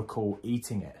recall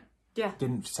eating it. Yeah.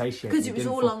 Didn't satiate me. Because it was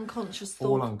didn't all feel- unconscious thought.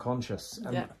 all unconscious.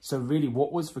 And Yeah. so really,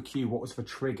 what was the cue? What was the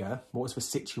trigger? What was the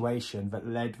situation that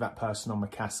led that person on the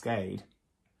cascade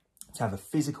to have a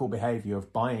physical behaviour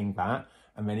of buying that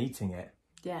and then eating it?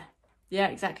 Yeah,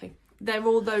 exactly. They're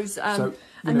all those, So,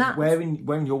 and know, that where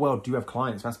in your world do you have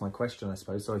clients? That's my question, I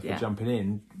suppose. Sorry for Yeah. jumping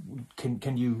in.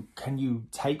 Can you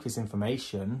take this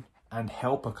information and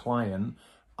help a client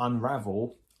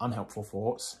unravel unhelpful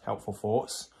thoughts, helpful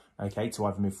thoughts, okay, to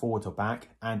either move forward or back,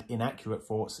 and inaccurate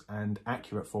thoughts and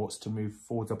accurate thoughts to move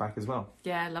forward or back as well?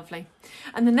 Yeah, lovely.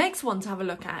 And the next one to have a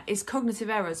look at is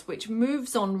cognitive errors, which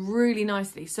moves on really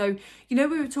nicely. So, we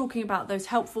were talking about those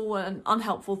helpful and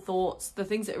unhelpful thoughts, the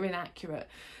things that are inaccurate.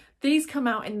 These come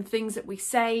out in the things that we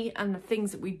say and the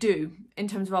things that we do in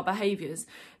terms of our behaviours.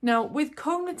 Now, with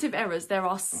cognitive errors, there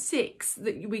are 6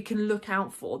 that we can look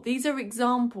out for. These are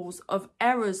examples of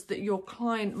errors that your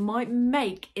client might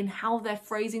make in how they're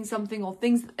phrasing something or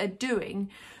things that they're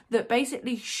doing that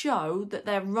basically show that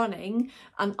they're running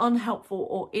an unhelpful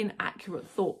or inaccurate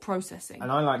thought processing.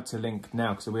 And I like to link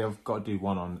now, because we have got to do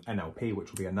one on NLP,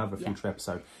 which will be another future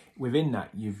episode. Within that,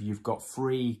 you've got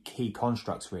 3 key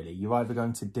constructs, really. You're either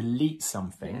going to delete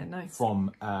something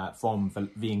from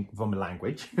the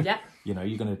language. Yeah. You're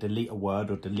going to delete a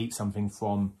word or delete something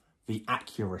from the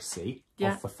accuracy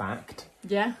of the fact.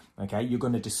 Yeah. Okay, you're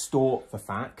going to distort the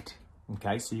fact.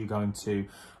 Okay, so you're going to,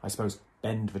 I suppose,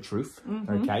 bend the truth.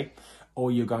 Okay, or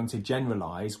you're going to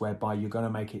generalize, whereby you're going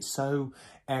to make it so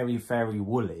airy-fairy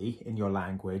woolly in your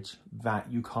language that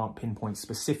you can't pinpoint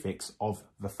specifics of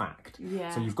the fact.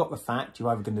 Yeah. So you've got the fact, you're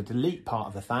either going to delete part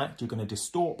of the fact, you're going to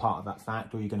distort part of that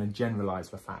fact, or you're going to generalize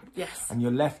the fact. Yes. And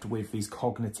you're left with these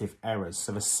cognitive errors.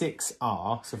 So the 6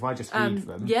 are, so if I just read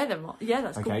them. Yeah,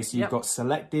 that's cool. Okay, so you've got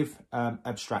selective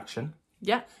abstraction.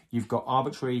 Yeah. You've got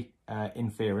arbitrary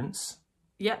inference.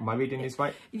 Yeah. Am I reading this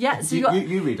right? Yeah. So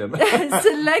you read them.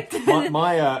 selective.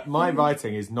 my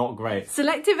writing is not great.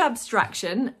 Selective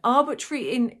abstraction,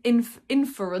 arbitrary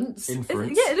inference. Inference.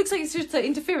 Yeah, it looks like it's just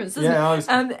interference, doesn't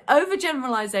it?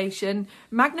 Overgeneralization,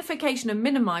 magnification and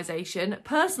minimization,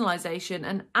 personalization,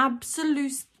 and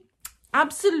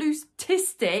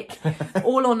absolutistic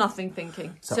all or nothing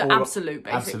thinking. So absolute,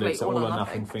 basically. Absolute, so all or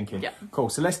nothing thinking. Yeah. Cool.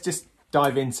 So let's just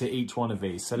dive into each one of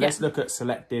these. So let's look at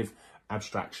selective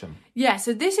abstraction. Yeah,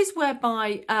 so this is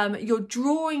whereby you're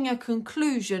drawing a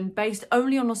conclusion based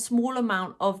only on a small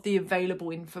amount of the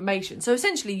available information. So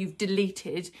essentially you've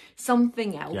deleted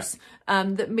something else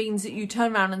that means that you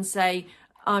turn around and say,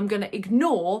 I'm going to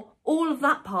ignore all of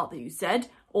that part that you said,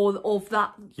 or of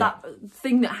that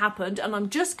thing that happened, and I'm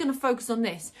just going to focus on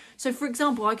this. So for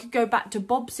example, I could go back to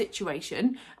Bob's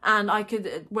situation, and I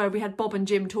could, where we had Bob and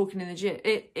Jim talking in the gym,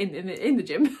 in the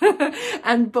gym.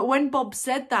 But when Bob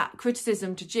said that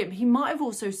criticism to Jim, he might have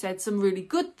also said some really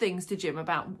good things to Jim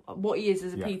about what he is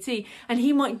as a PT, and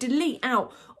he might delete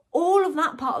out all of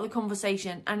that part of the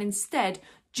conversation and instead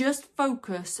just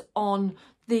focus on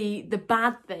the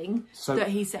bad thing that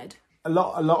he said. A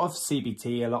lot of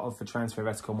CBT, a lot of the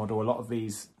transtheoretical model, a lot of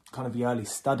these kind of the early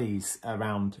studies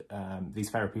around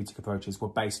these therapeutic approaches were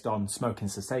based on smoking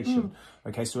cessation.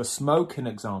 Okay, so a smoking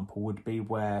example would be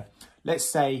where,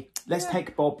 let's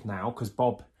take Bob now, because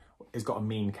Bob has got a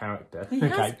mean character. He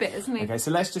has a bit, hasn't he? Okay, so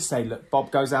let's just say, look,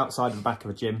 Bob goes outside the back of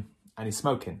a gym and he's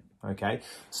smoking. Okay,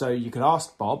 so you could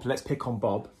ask Bob, let's pick on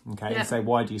Bob, okay, and say,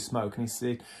 why do you smoke? And he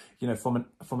said, you know, from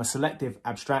a selective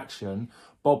abstraction,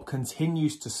 Bob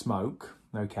continues to smoke,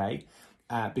 okay,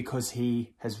 because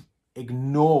he has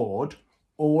ignored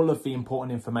all of the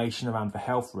important information around the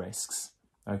health risks,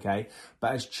 okay,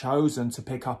 but has chosen to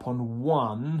pick up on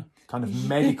one kind of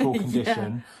medical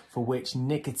condition for which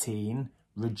nicotine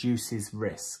reduces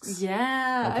risks.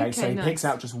 Yeah, okay, so he picks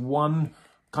out just one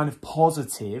kind of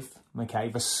positive, okay,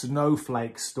 the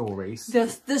snowflake stories. The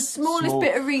smallest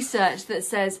bit of research that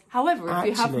says, however, if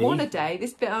you have one a day,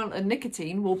 this bit of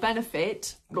nicotine will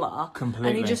benefit, blah. Completely.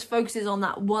 And he just focuses on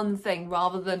that one thing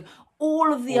rather than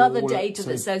all of the other data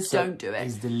that says don't do it.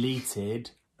 Is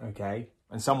deleted, okay,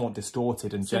 and somewhat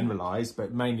distorted and generalised,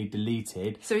 but mainly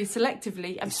deleted. So he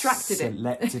selectively abstracted it.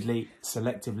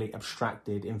 Selectively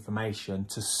abstracted information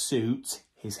to suit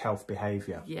his health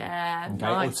behaviour. Yeah, okay,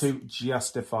 nice. or to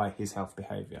justify his health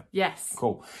behaviour. Yes.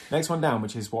 Cool. Next one down,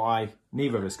 which is what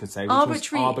neither of us could say,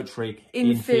 which was arbitrary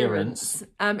inference.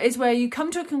 Is where you come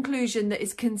to a conclusion that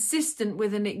is consistent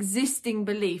with an existing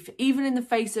belief, even in the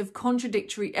face of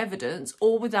contradictory evidence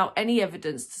or without any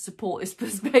evidence to support this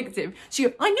perspective.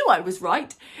 So I knew I was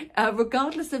right,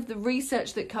 regardless of the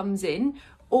research that comes in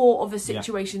or of the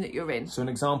situation that you're in. So an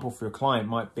example for your client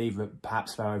might be that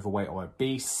perhaps they're overweight or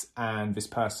obese, and this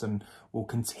person will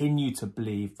continue to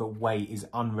believe that weight is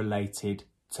unrelated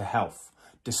to health,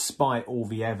 despite all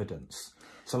the evidence.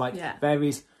 So there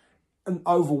is an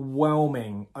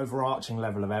overwhelming, overarching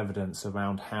level of evidence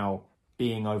around how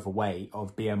being overweight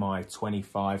of BMI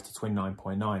 25 to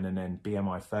 29.9 and then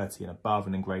BMI 30 and above,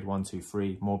 and then grade 1, 2,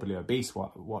 3, morbidly obese,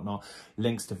 whatnot,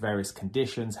 links to various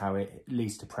conditions, how it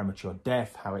leads to premature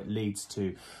death, how it leads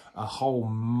to a whole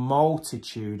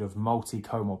multitude of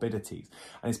multi-comorbidities.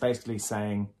 And it's basically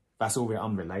saying that's all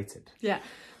unrelated. Yeah.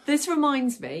 This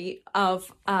reminds me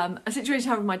of a situation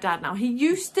I had with my dad now. He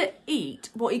used to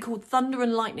eat what he called thunder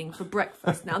and lightning for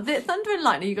breakfast. Now, the thunder and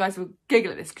lightning, you guys will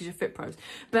giggle at this because you're fit pros,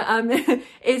 but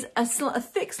is a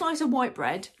thick slice of white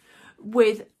bread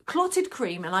with clotted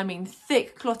cream, and I mean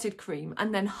thick clotted cream,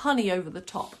 and then honey over the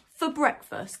top for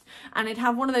breakfast. And he'd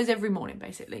have one of those every morning,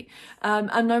 basically. And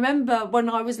I remember when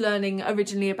I was learning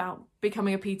originally about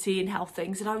becoming a PT and health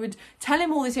things, and I would tell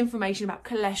him all this information about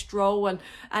cholesterol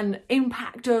and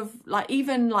impact of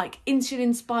even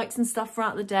insulin spikes and stuff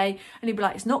throughout the day, and he'd be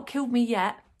like, it's not killed me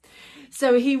yet.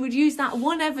 So he would use that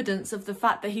one evidence of the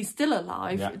fact that he's still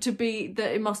alive to be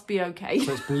that it must be okay.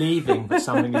 So it's believing that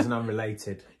something isn't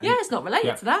unrelated. Yeah, it's not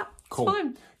related to that. Cool. It's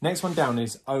fine. Next one down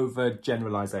is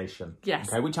overgeneralization. Yes.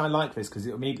 Okay, which I like this because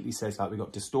it immediately says we've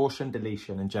got distortion,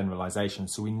 deletion, and generalization.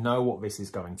 So we know what this is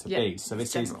going to be. So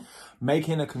this is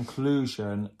making a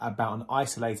conclusion about an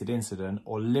isolated incident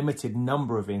or limited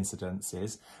number of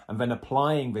incidences, and then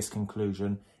applying this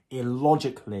conclusion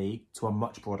illogically to a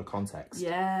much broader context.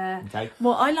 Yeah. Okay.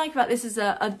 What I like about this as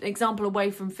an example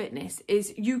away from fitness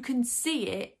is you can see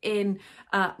it in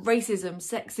racism,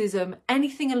 sexism,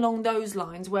 anything along those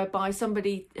lines, whereby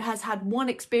somebody has had one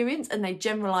experience and they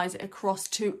generalise it across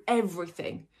to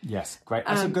everything. Yes, great.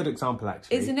 That's a good example,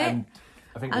 actually. Isn't it? And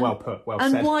I think well put, well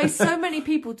and said. why so many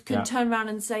people can Yeah. turn around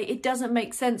and say it doesn't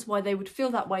make sense why they would feel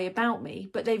that way about me,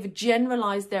 but they've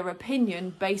generalised their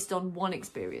opinion based on one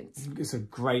experience. It's a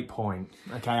great point.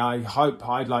 Okay,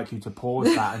 I'd like you to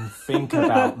pause that and think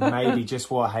about maybe just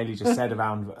what Hayley just said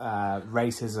around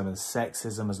racism and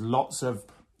sexism. There's lots of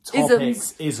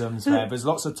topics, isms there. There's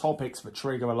lots of topics that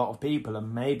trigger a lot of people,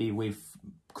 and maybe we've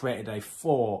created a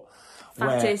thought.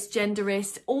 Fattest,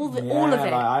 genderist, all of it.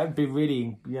 Like, I'd be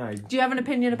really, Do you have an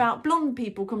opinion about blonde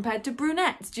people compared to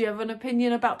brunettes? Do you have an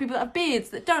opinion about people that have beards,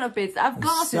 that don't have beards, that have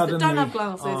glasses, that don't have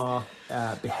glasses?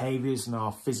 Our behaviours and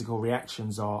our physical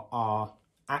reactions, our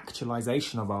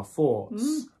actualisation of our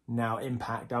thoughts now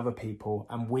impact other people,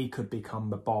 and we could become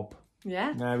the Bob.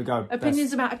 Yeah. There we go.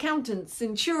 Opinions about accountants,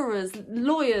 insurers,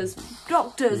 lawyers,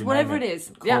 doctors, whatever it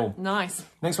is. Cool. Yeah, nice.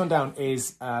 Next one down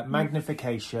is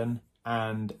magnification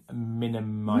and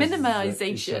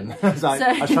minimization.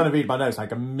 I was trying to read my notes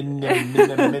like a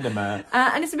minima.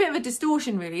 And it's a bit of a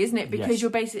distortion, really, isn't it? Because Yes.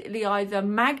 you're basically either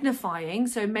magnifying,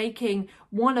 so making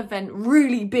one event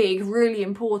really big, really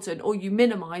important, or you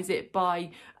minimise it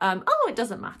by, it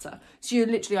doesn't matter. So you're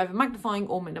literally either magnifying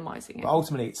or minimising it. But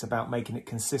ultimately, it's about making it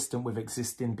consistent with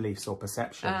existing beliefs or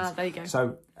perceptions. There you go.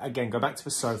 So again, go back to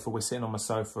the sofa. We're sitting on my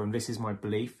sofa, and this is my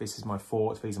belief, this is my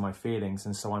thoughts, these are my feelings,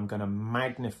 and so I'm going to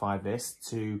magnify this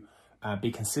to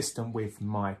be consistent with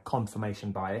my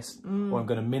confirmation bias, or I'm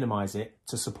going to minimise it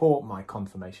to support my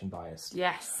confirmation bias.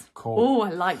 Yes. Cool. Oh, I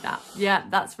like that. Yeah,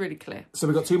 that's really clear. So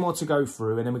we've got two more to go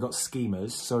through, and then we've got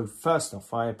schemas. So first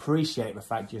off, I appreciate the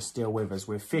fact you're still with us.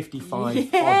 We're 55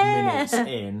 odd minutes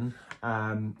in.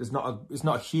 There's not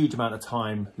a huge amount of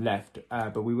time left,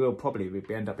 but we will probably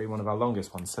end up being one of our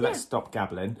longest ones. So let's stop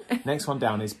gabbling. Next one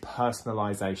down is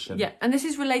personalisation. Yeah, and this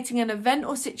is relating an event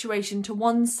or situation to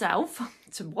oneself,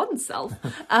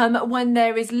 when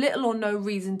there is little or no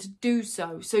reason to do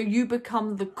so. So you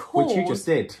become the cause. Which you just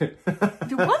did.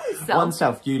 To oneself.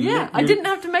 Oneself. I didn't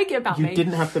have to make it about me. You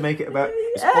didn't have to make it about...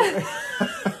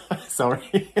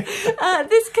 Sorry.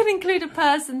 This can include a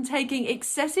person taking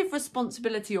excessive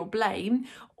responsibility or blame,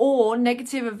 or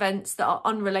negative events that are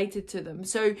unrelated to them.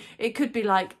 So it could be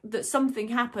like that something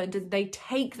happened and they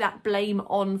take that blame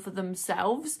on for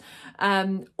themselves.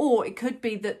 Or it could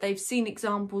be that they've seen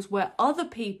examples where other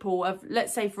people have,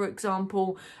 let's say, for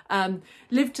example,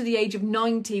 lived to the age of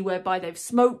 90, whereby they've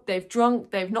smoked, they've drunk,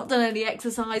 they've not done any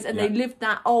exercise, and they lived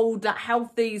that old, that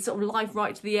healthy sort of life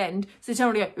right to the end. So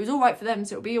generally, it was all right for them,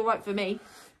 so it'll be all right for me.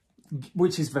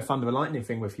 Which is the thunder lightning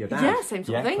thing with your dad. Yeah, same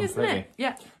sort of thing, completely. isn't it?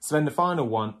 Yeah. So then the final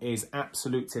one is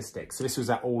absolutistic. So this was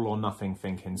that all or nothing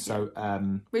thinking. So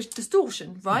Which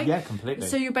distortion, right? Yeah, completely.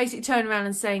 So you're basically turning around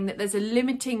and saying that there's a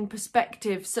limiting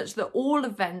perspective such that all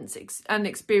events and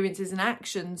experiences and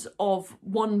actions of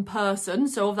one person,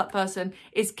 so of that person,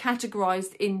 is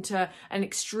categorised into an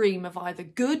extreme of either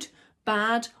good,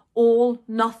 bad, all,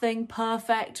 nothing,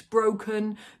 perfect,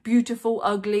 broken, beautiful,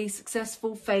 ugly,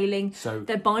 successful, failing. So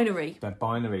they're binary. They're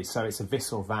binary. So it's a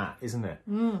this or that, isn't it?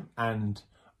 And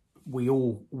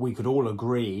we could all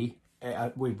agree,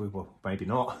 we well, maybe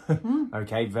not,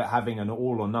 okay, that having an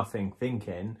all or nothing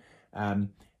thinking,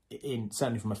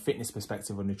 certainly from a fitness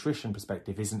perspective or nutrition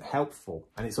perspective, isn't helpful,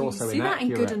 and it's also inaccurate. You see that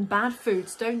in good and bad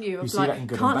foods, don't you? You see that in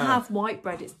good and can't bad. have white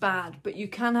bread, it's bad, but you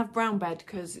can have brown bread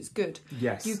because it's good.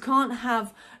 Yes. You can't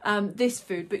have this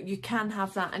food, but you can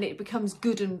have that, and it becomes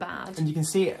good and bad. And you can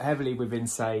see it heavily within,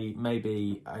 say,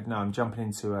 maybe, I don't know, I'm jumping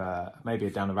into maybe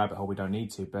down a rabbit hole we don't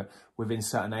need to, but within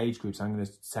certain age groups, I'm going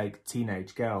to take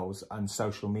teenage girls and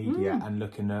social media and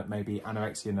looking at maybe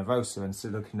anorexia nervosa, and so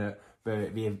looking at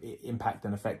the impact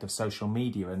and effect of social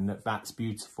media, and that's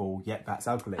beautiful, yet that's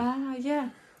ugly.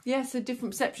 Yeah, so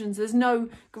different perceptions. There's no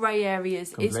grey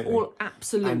areas. Completely. It's all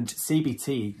absolute. And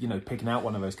CBT, picking out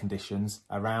one of those conditions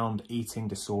around eating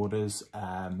disorders,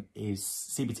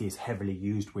 CBT is heavily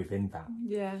used within that.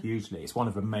 Yeah. Hugely. It's one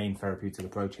of the main therapeutic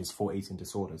approaches for eating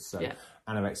disorders. So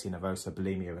anorexia nervosa,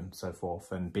 bulimia and so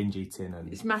forth, and binge eating.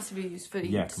 And it's massively used for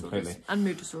eating disorders completely. And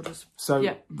mood disorders.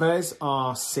 So there's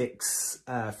our 6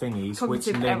 thingies Cognitive which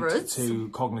linked errors. to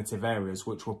cognitive errors,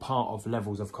 which were part of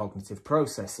levels of cognitive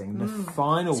processing. The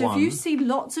final final So one. if you see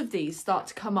lots of these start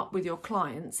to come up with your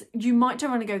clients, you might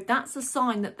turn around and go, that's a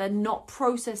sign that they're not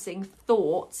processing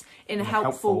thoughts in a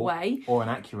helpful way. Or an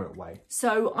accurate way.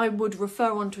 So I would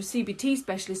refer on to a CBT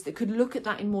specialist that could look at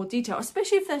that in more detail,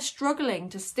 especially if they're struggling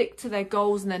to stick to their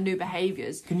goals and their new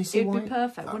behaviours. Can you see It would why? be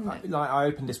perfect, wouldn't it? Like I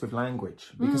opened this with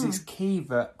language because it's key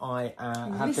that I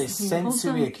have this Listening the whole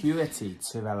sensory time. acuity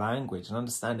to their language and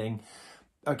understanding.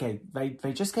 Okay,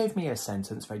 they just gave me a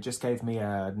sentence. They just gave me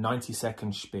a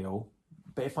 90-second spiel.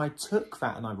 But if I took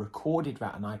that and I recorded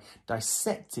that and I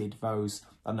dissected those,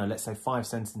 I don't know, let's say 5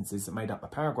 sentences that made up the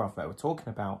paragraph that we're talking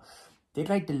about, did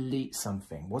they delete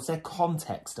something? Was there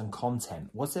context and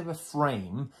content? Was there a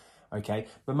frame? Okay,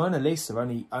 but Mona Lisa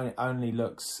only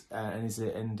looks and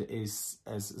is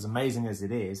as amazing as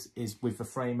it is with the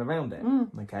frame around it.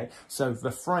 Okay, so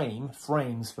the frame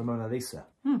frames for Mona Lisa.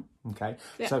 Okay,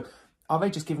 Yeah. so are they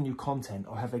just giving you content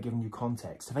or have they given you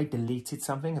context? Have they deleted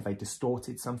something? Have they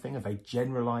distorted something? Have they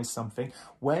generalized something?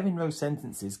 Where in those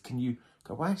sentences can you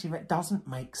go, well, actually, that doesn't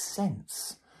make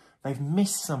sense. They've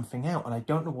missed something out and I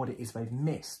don't know what it is they've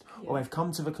missed. Or they've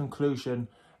come to the conclusion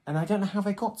and I don't know how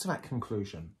they got to that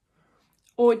conclusion.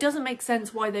 Or it doesn't make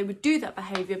sense why they would do that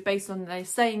behaviour based on they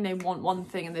saying they want one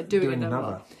thing and they're doing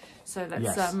another. So let's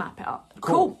Yes. Map it up.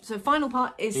 Cool. So final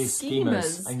part is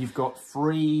schemas. And you've got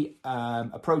 3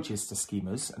 approaches to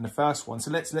schemas. And the first one, so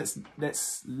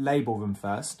let's label them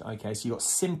first. Okay, so you've got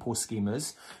simple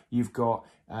schemas. You've got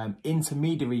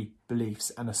intermediary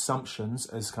beliefs and assumptions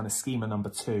as kind of schema number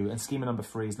 2. And schema number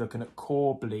 3 is looking at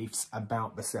core beliefs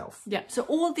about the self. Yeah, so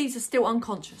all of these are still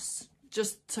unconscious.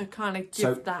 Just to kind of give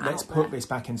So that let's out put there. this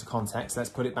back into context. Let's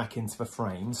put it back into the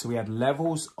frame. So we had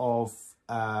levels of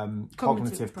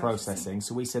cognitive processing.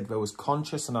 So we said there was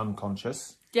conscious and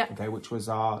unconscious. Yeah. Okay, which was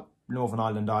our Northern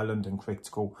Ireland Island and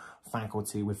critical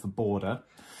faculty with the border.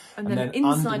 And then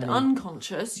inside underneath-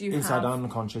 unconscious, you Inside have...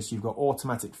 unconscious, you've got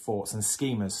automatic thoughts and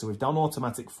schemas. So we've done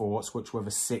automatic thoughts, which were the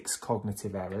 6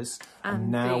 cognitive errors. And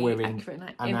now the we're in accurate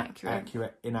and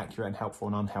inaccurate. inaccurate and helpful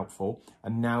and unhelpful.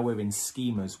 And now we're in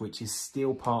schemas, which is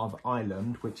still part of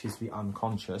Island, which is the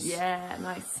unconscious. Yeah,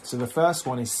 nice. So the first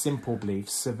one is simple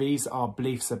beliefs. So these are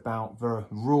beliefs about the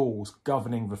rules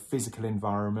governing the physical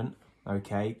environment,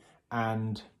 okay?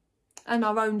 And And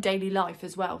our own daily life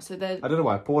as well. So they're... I don't know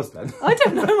why I paused then. I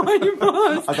don't know why you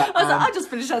paused. I was like, I just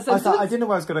finished that I sentence. thought I didn't know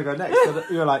where I was going to go next.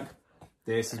 But you were like,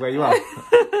 this is where you are.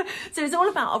 So it's all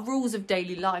about our rules of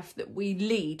daily life that we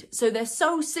lead. So they're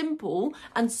so simple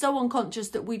and so unconscious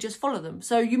that we just follow them.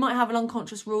 So you might have an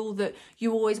unconscious rule that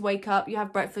you always wake up, you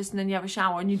have breakfast and then you have a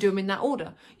shower and you do them in that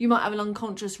order. You might have an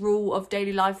unconscious rule of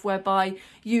daily life whereby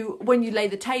when you lay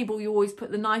the table, you always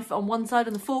put the knife on one side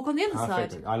and the fork on the other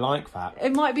Perfect. side. I like that.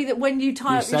 It might be that when you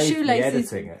tie up your saved me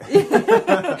shoelaces, editing it.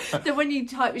 that when you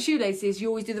tie up your shoelaces, you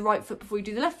always do the right foot before you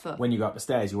do the left foot. When you go up the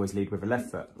stairs, you always lead with the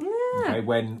left foot. Okay,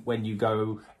 when you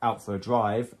go out for a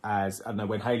drive, as I don't know,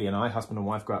 when Hayley and I, husband and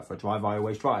wife, go out for a drive, I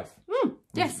always drive.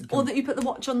 Yes, or that you put the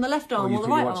watch on the left arm you or the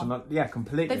put your right watch arm. on the- yeah,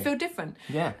 completely. They feel different.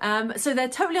 Yeah. So they're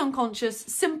totally unconscious,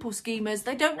 simple schemas.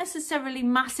 They don't necessarily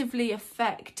massively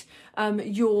affect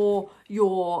your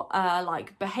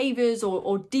like behaviours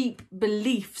or deep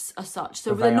beliefs as such.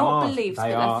 So But they're they not are- beliefs,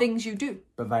 they but are- they're things you do.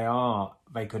 But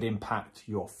they could impact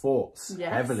your thoughts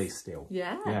Yes. heavily still.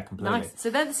 Yeah. Yeah, completely. Nice. So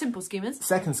they're the simple schemas.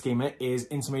 Second schema is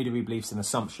intermediary beliefs and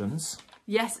assumptions.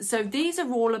 Yes, so these are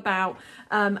all about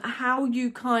how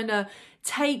you kind of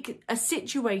take a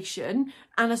situation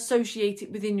and associate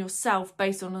it within yourself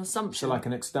based on an assumption. So like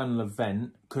an external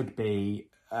event could be...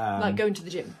 like going to the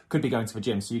gym. Could be going to the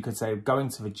gym. So you could say going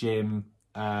to the gym...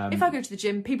 If I go to the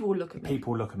gym, people will look at me.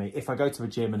 people look at me. If I go to the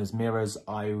gym and there's mirrors,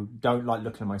 I don't like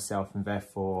looking at myself and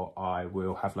therefore I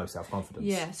will have low self-confidence.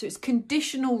 Yeah, so it's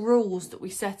conditional rules that we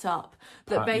set up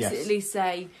that basically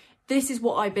say, this is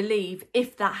what I believe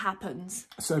if that happens.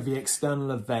 So the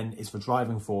external event is the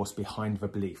driving force behind the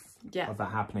belief of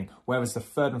that happening. Whereas the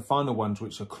third and final ones,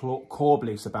 which are core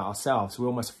beliefs about ourselves, we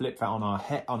almost flip that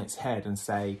on its head and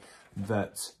say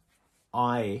that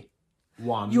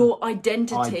Your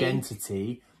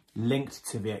identity linked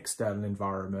to the external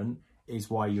environment is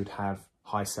why you'd have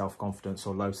high self-confidence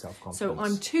or low self-confidence. So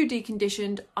I'm too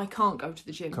deconditioned, I can't go to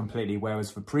the gym. Completely.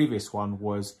 Whereas the previous one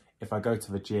was, if I go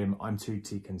to the gym, I'm too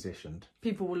deconditioned.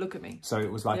 People will look at me. So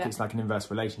it was like, it's like an inverse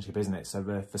relationship, isn't it? So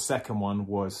the second one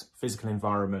was physical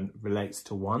environment relates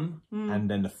to 1. And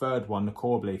then the third one, the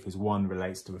core belief is 1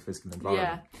 relates to the physical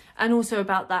environment. Yeah, and also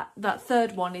about that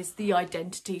third one is the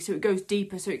identity. So it goes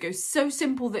deeper. So it goes so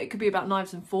simple that it could be about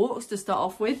knives and forks to start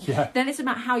off with. Yeah. Then it's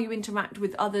about how you interact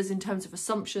with others in terms of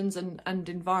assumptions and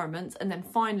environments. And then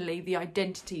finally, the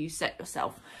identity you set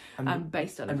yourself.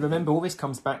 based on it. And remember, all this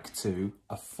comes back to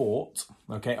a thought,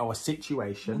 okay, or a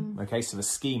situation, okay? So the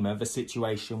schema, the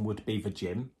situation would be the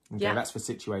gym, okay? That's the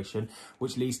situation,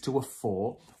 which leads to a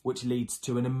thought, which leads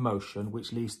to an emotion,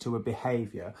 which leads to a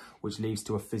behaviour, which leads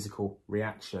to a physical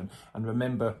reaction. And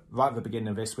remember, right at the beginning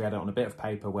of this, we had it on a bit of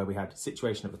paper where we had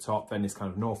situation at the top, then this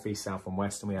kind of north, east, south and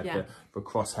west, and we had the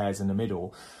crosshairs in the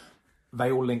middle.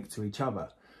 They all link to each other.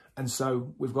 And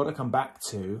so we've got to come back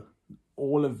to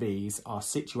all of these are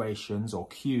situations or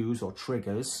cues or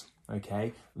triggers,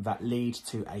 okay, that lead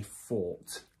to a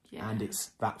thought. And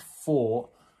it's that thought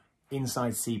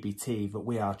inside CBT that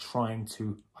we are trying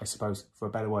to, I suppose, for a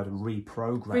better word,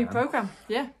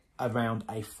 reprogram. Around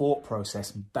a thought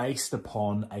process based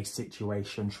upon a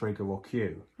situation, trigger or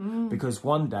cue. Because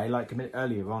one day, like a minute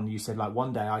earlier on, you said like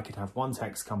one day I could have one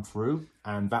text come through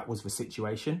and that was the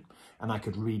situation and I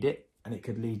could read it and it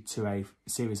could lead to a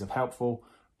series of helpful,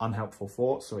 unhelpful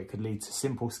thoughts, or it could lead to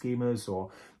simple schemas,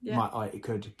 or it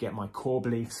could get my core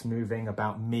beliefs moving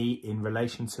about me in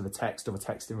relation to the text or the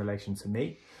text in relation to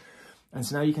me. And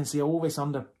so now you can see all this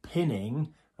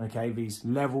underpinning, okay, these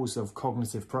levels of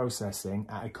cognitive processing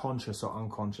at a conscious or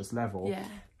unconscious level.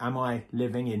 Am I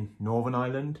living in Northern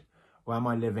Ireland or am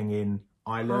I living in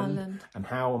Ireland? And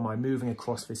how am I moving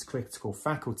across this critical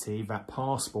faculty, that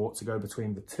passport to go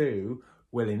between the two,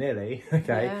 willy-nilly,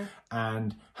 okay?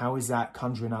 And how is that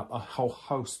conjuring up a whole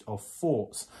host of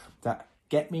thoughts that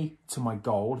get me to my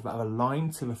goal, that are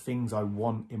aligned to the things I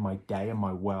want in my day and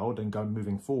my world and go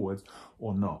moving forward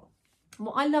or not?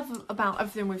 What I love about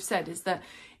everything we've said is that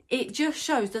it just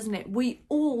shows, doesn't it? We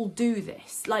all do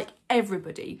this, like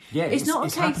everybody. Yeah, it's not a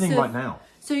case happening right now.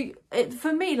 So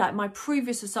for me, like my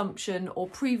previous assumption or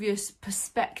previous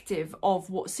perspective of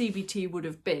what CBT would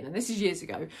have been, and this is years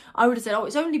ago, I would have said, oh,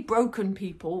 it's only broken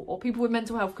people or people with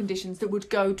mental health conditions that would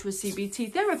go to a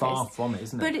CBT therapist. Far from it,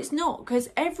 isn't it? But it's not, because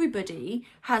everybody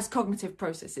has cognitive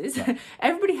processes.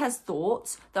 Everybody has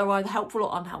thoughts that are either helpful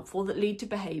or unhelpful that lead to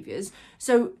behaviours.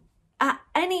 So at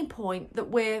any point that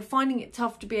we're finding it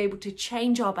tough to be able to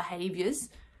change our behaviours,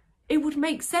 it would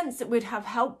make sense that we'd have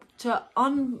help to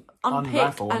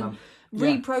unpick and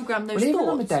reprogram those thoughts. Even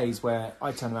on the days where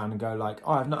I turn around and go like,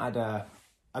 oh, I've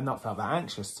not felt that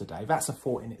anxious today, that's a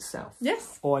thought in itself.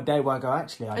 Yes. Or a day where I go,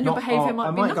 actually, your behaviour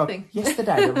might be nothing.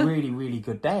 Yesterday, I had a really, really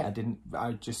good day.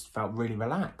 I just felt really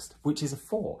relaxed, which is a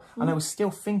thought. And I was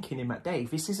still thinking in that day,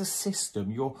 this is a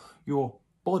system, your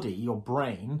body, your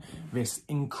brain, this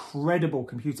incredible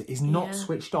computer is not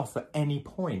switched off at any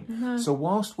point. So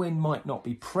whilst we might not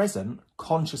be present,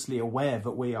 consciously aware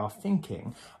that we are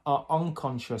thinking, our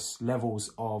unconscious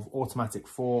levels of automatic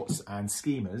thoughts and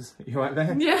schemas, you right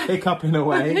there? Hiccuping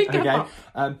away,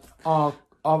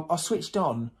 are switched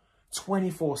on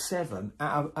 24/7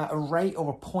 at a rate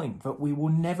or a point that we will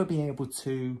never be able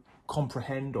to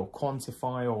comprehend or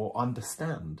quantify or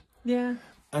understand.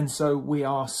 And so we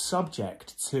are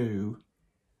subject to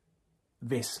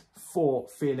this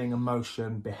thought, feeling,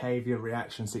 emotion, behaviour,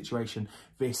 reaction, situation,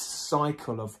 this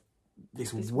cycle of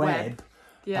this web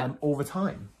all the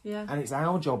time. And it's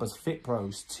our job as Fit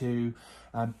Pros to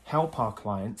help our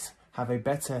clients have a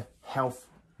better health,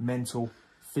 mental,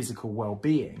 physical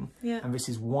well-being. And this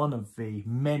is one of the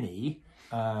many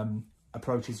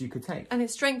approaches you could take. And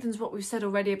it strengthens what we've said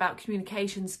already about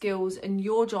communication skills and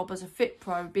your job as a Fit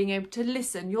Pro, being able to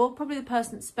listen. You're probably the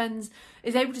person that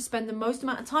is able to spend the most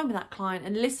amount of time with that client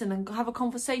and listen and have a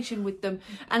conversation with them.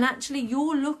 And actually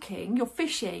you're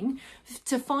fishing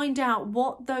to find out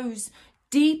what those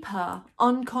deeper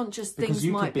unconscious things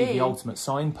might be. Because you could be the ultimate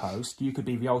signpost, you could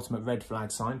be the ultimate red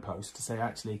flag signpost to say,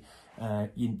 actually,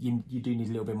 you do need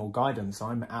a little bit more guidance.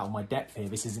 I'm out of my depth here.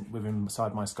 This isn't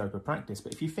inside my scope of practice.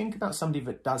 But if you think about somebody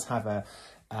that does have an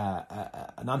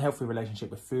unhealthy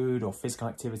relationship with food or physical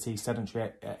activity,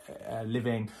 sedentary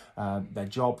living, their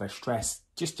job, their stress,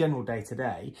 just general day to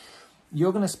day,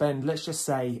 you're going to spend, let's just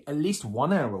say, at least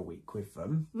 1 hour a week with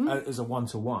them as a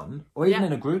one-to-one, or even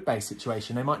in a group-based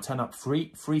situation, they might turn up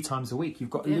three times a week.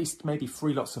 You've got at least maybe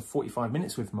 3 lots of 45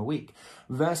 minutes with them a week.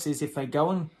 Versus if they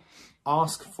go and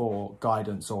ask for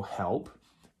guidance or help,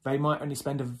 they might only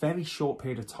spend a very short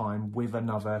period of time with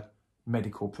another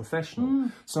medical professional.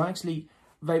 So actually,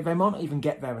 they might not even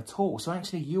get there at all. So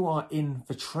actually, you are in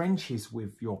the trenches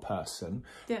with your person,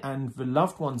 and the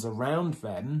loved ones around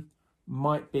them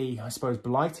might be, I suppose,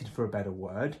 blighted for a better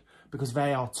word, because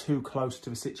they are too close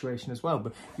to the situation as well.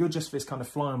 But you're just this kind of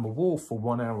fly on the wall for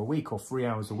 1 hour a week or 3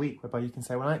 hours a week, whereby you can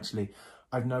say, well, actually,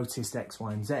 I've noticed X,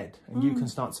 Y, and Z. And you can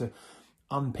start to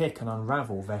unpick and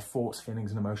unravel their thoughts,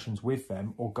 feelings and emotions with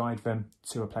them, or guide them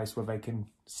to a place where they can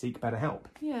seek better help.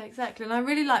 Yeah, exactly. And I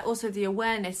really like also the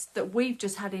awareness that we've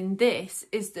just had in this,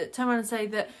 is that turn around and say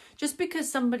that just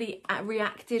because somebody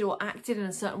reacted or acted in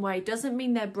a certain way doesn't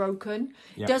mean they're broken,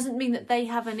 doesn't mean that they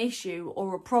have an issue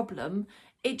or a problem.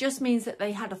 It just means that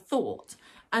they had a thought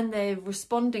and they're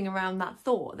responding around that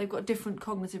thought. They've got different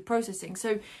cognitive processing.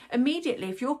 So immediately,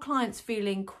 if your client's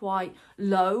feeling quite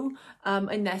low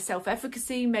in their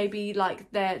self-efficacy, maybe like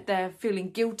they're feeling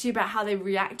guilty about how they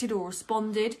reacted or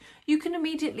responded, you can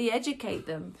immediately educate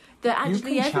them that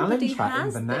actually everybody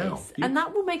has this, and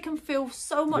that will make them feel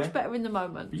so much better in the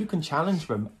moment. You can challenge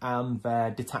them and their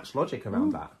detached logic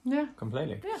around that. Yeah,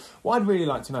 completely. Yeah. What I'd really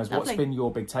like to know is what's been your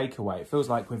big takeaway. It feels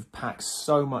like we've packed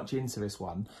so much into this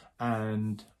one,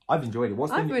 and I've enjoyed it.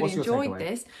 What's your enjoyed takeaway?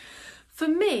 this. For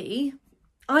me,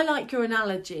 I like your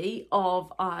analogy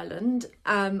of Ireland.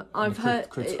 I've heard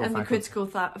the critical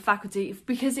faculty,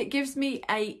 because it gives me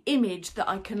a image that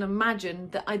I can imagine,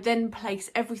 that I then place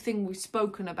everything we've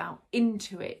spoken about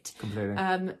into it. Completely.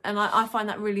 And I find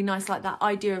that really nice, like that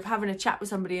idea of having a chat with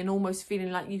somebody and almost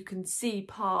feeling like you can see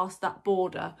past that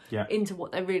border into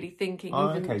what they're really thinking,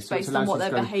 even based on what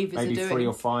their behaviours are doing. Maybe 3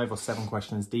 or 5 or 7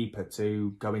 questions deeper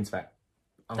to go into that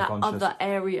other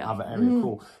area.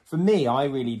 Cool. For me, I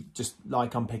really just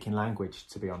like unpicking language,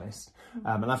 to be honest.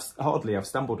 And I've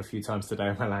stumbled a few times today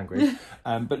on my language.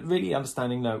 But really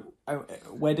understanding,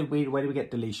 where do we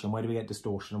get deletion, where do we get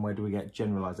distortion, and where do we get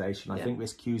generalization? I think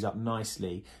this cues up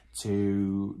nicely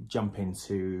to jump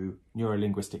into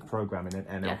neuro-linguistic programming and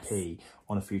NLP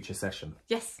on a future session.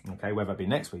 Yes. Okay, whether it be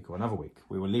next week or another week,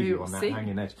 we will leave you on that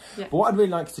hanging edge. Yeah. But what I'd really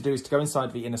like to do is to go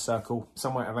inside the inner circle,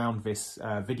 somewhere around this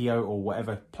video or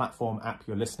whatever platform app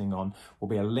you're listening on, will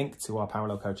be a link to our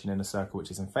Parallel Coaching Inner Circle,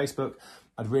 which is in Facebook.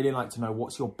 I'd really like to know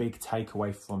what's your big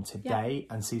takeaway from today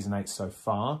and season 8 so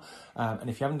far. And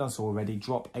if you haven't done so already,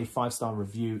 drop a 5-star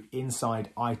review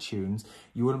inside iTunes.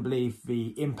 You wouldn't believe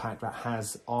the impact that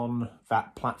has on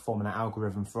that platform and that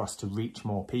algorithm for us to reach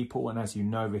more people. And as you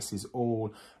know, this is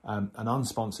all an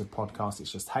unsponsored podcast.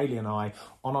 It's just Hayley and I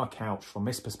on our couch from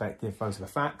this perspective. Those are the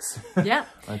facts. Yeah.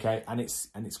 Okay. And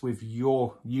it's with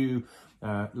you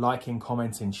liking,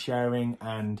 commenting, sharing,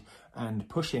 and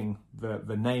pushing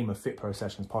the name of Fit Pro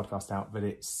Sessions podcast out, that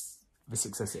it's the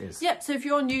success it is. Yep, so if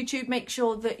you're on YouTube, make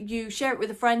sure that you share it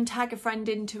with a friend, tag a friend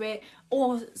into it,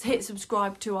 or hit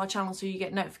subscribe to our channel so you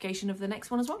get notification of the next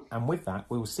one as well. And with that,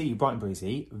 we will see you bright and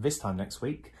breezy this time next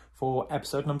week for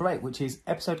episode number 8, which is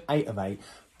episode 8 of 8,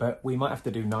 but we might have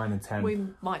to do 9 and 10. We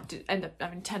might end up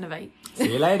having 10 of 8.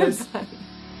 See you later.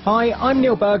 Hi, I'm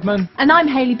Neil Bergman. And I'm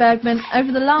Hayley Bergman.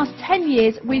 Over the last 10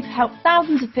 years, we've helped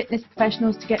thousands of fitness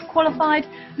professionals to get qualified,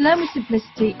 learn with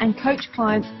simplicity, and coach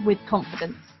clients with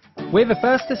confidence. We're the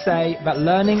first to say that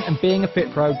learning and being a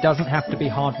Fit Pro doesn't have to be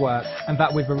hard work, and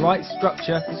that with the right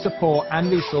structure, support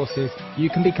and resources, you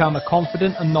can become a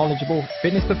confident and knowledgeable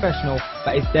fitness professional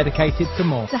that is dedicated to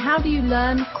more. So how do you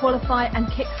learn, qualify and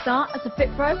kickstart as a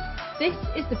Fit Pro? This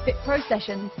is the Fit Pro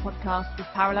Sessions podcast with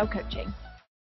Parallel Coaching.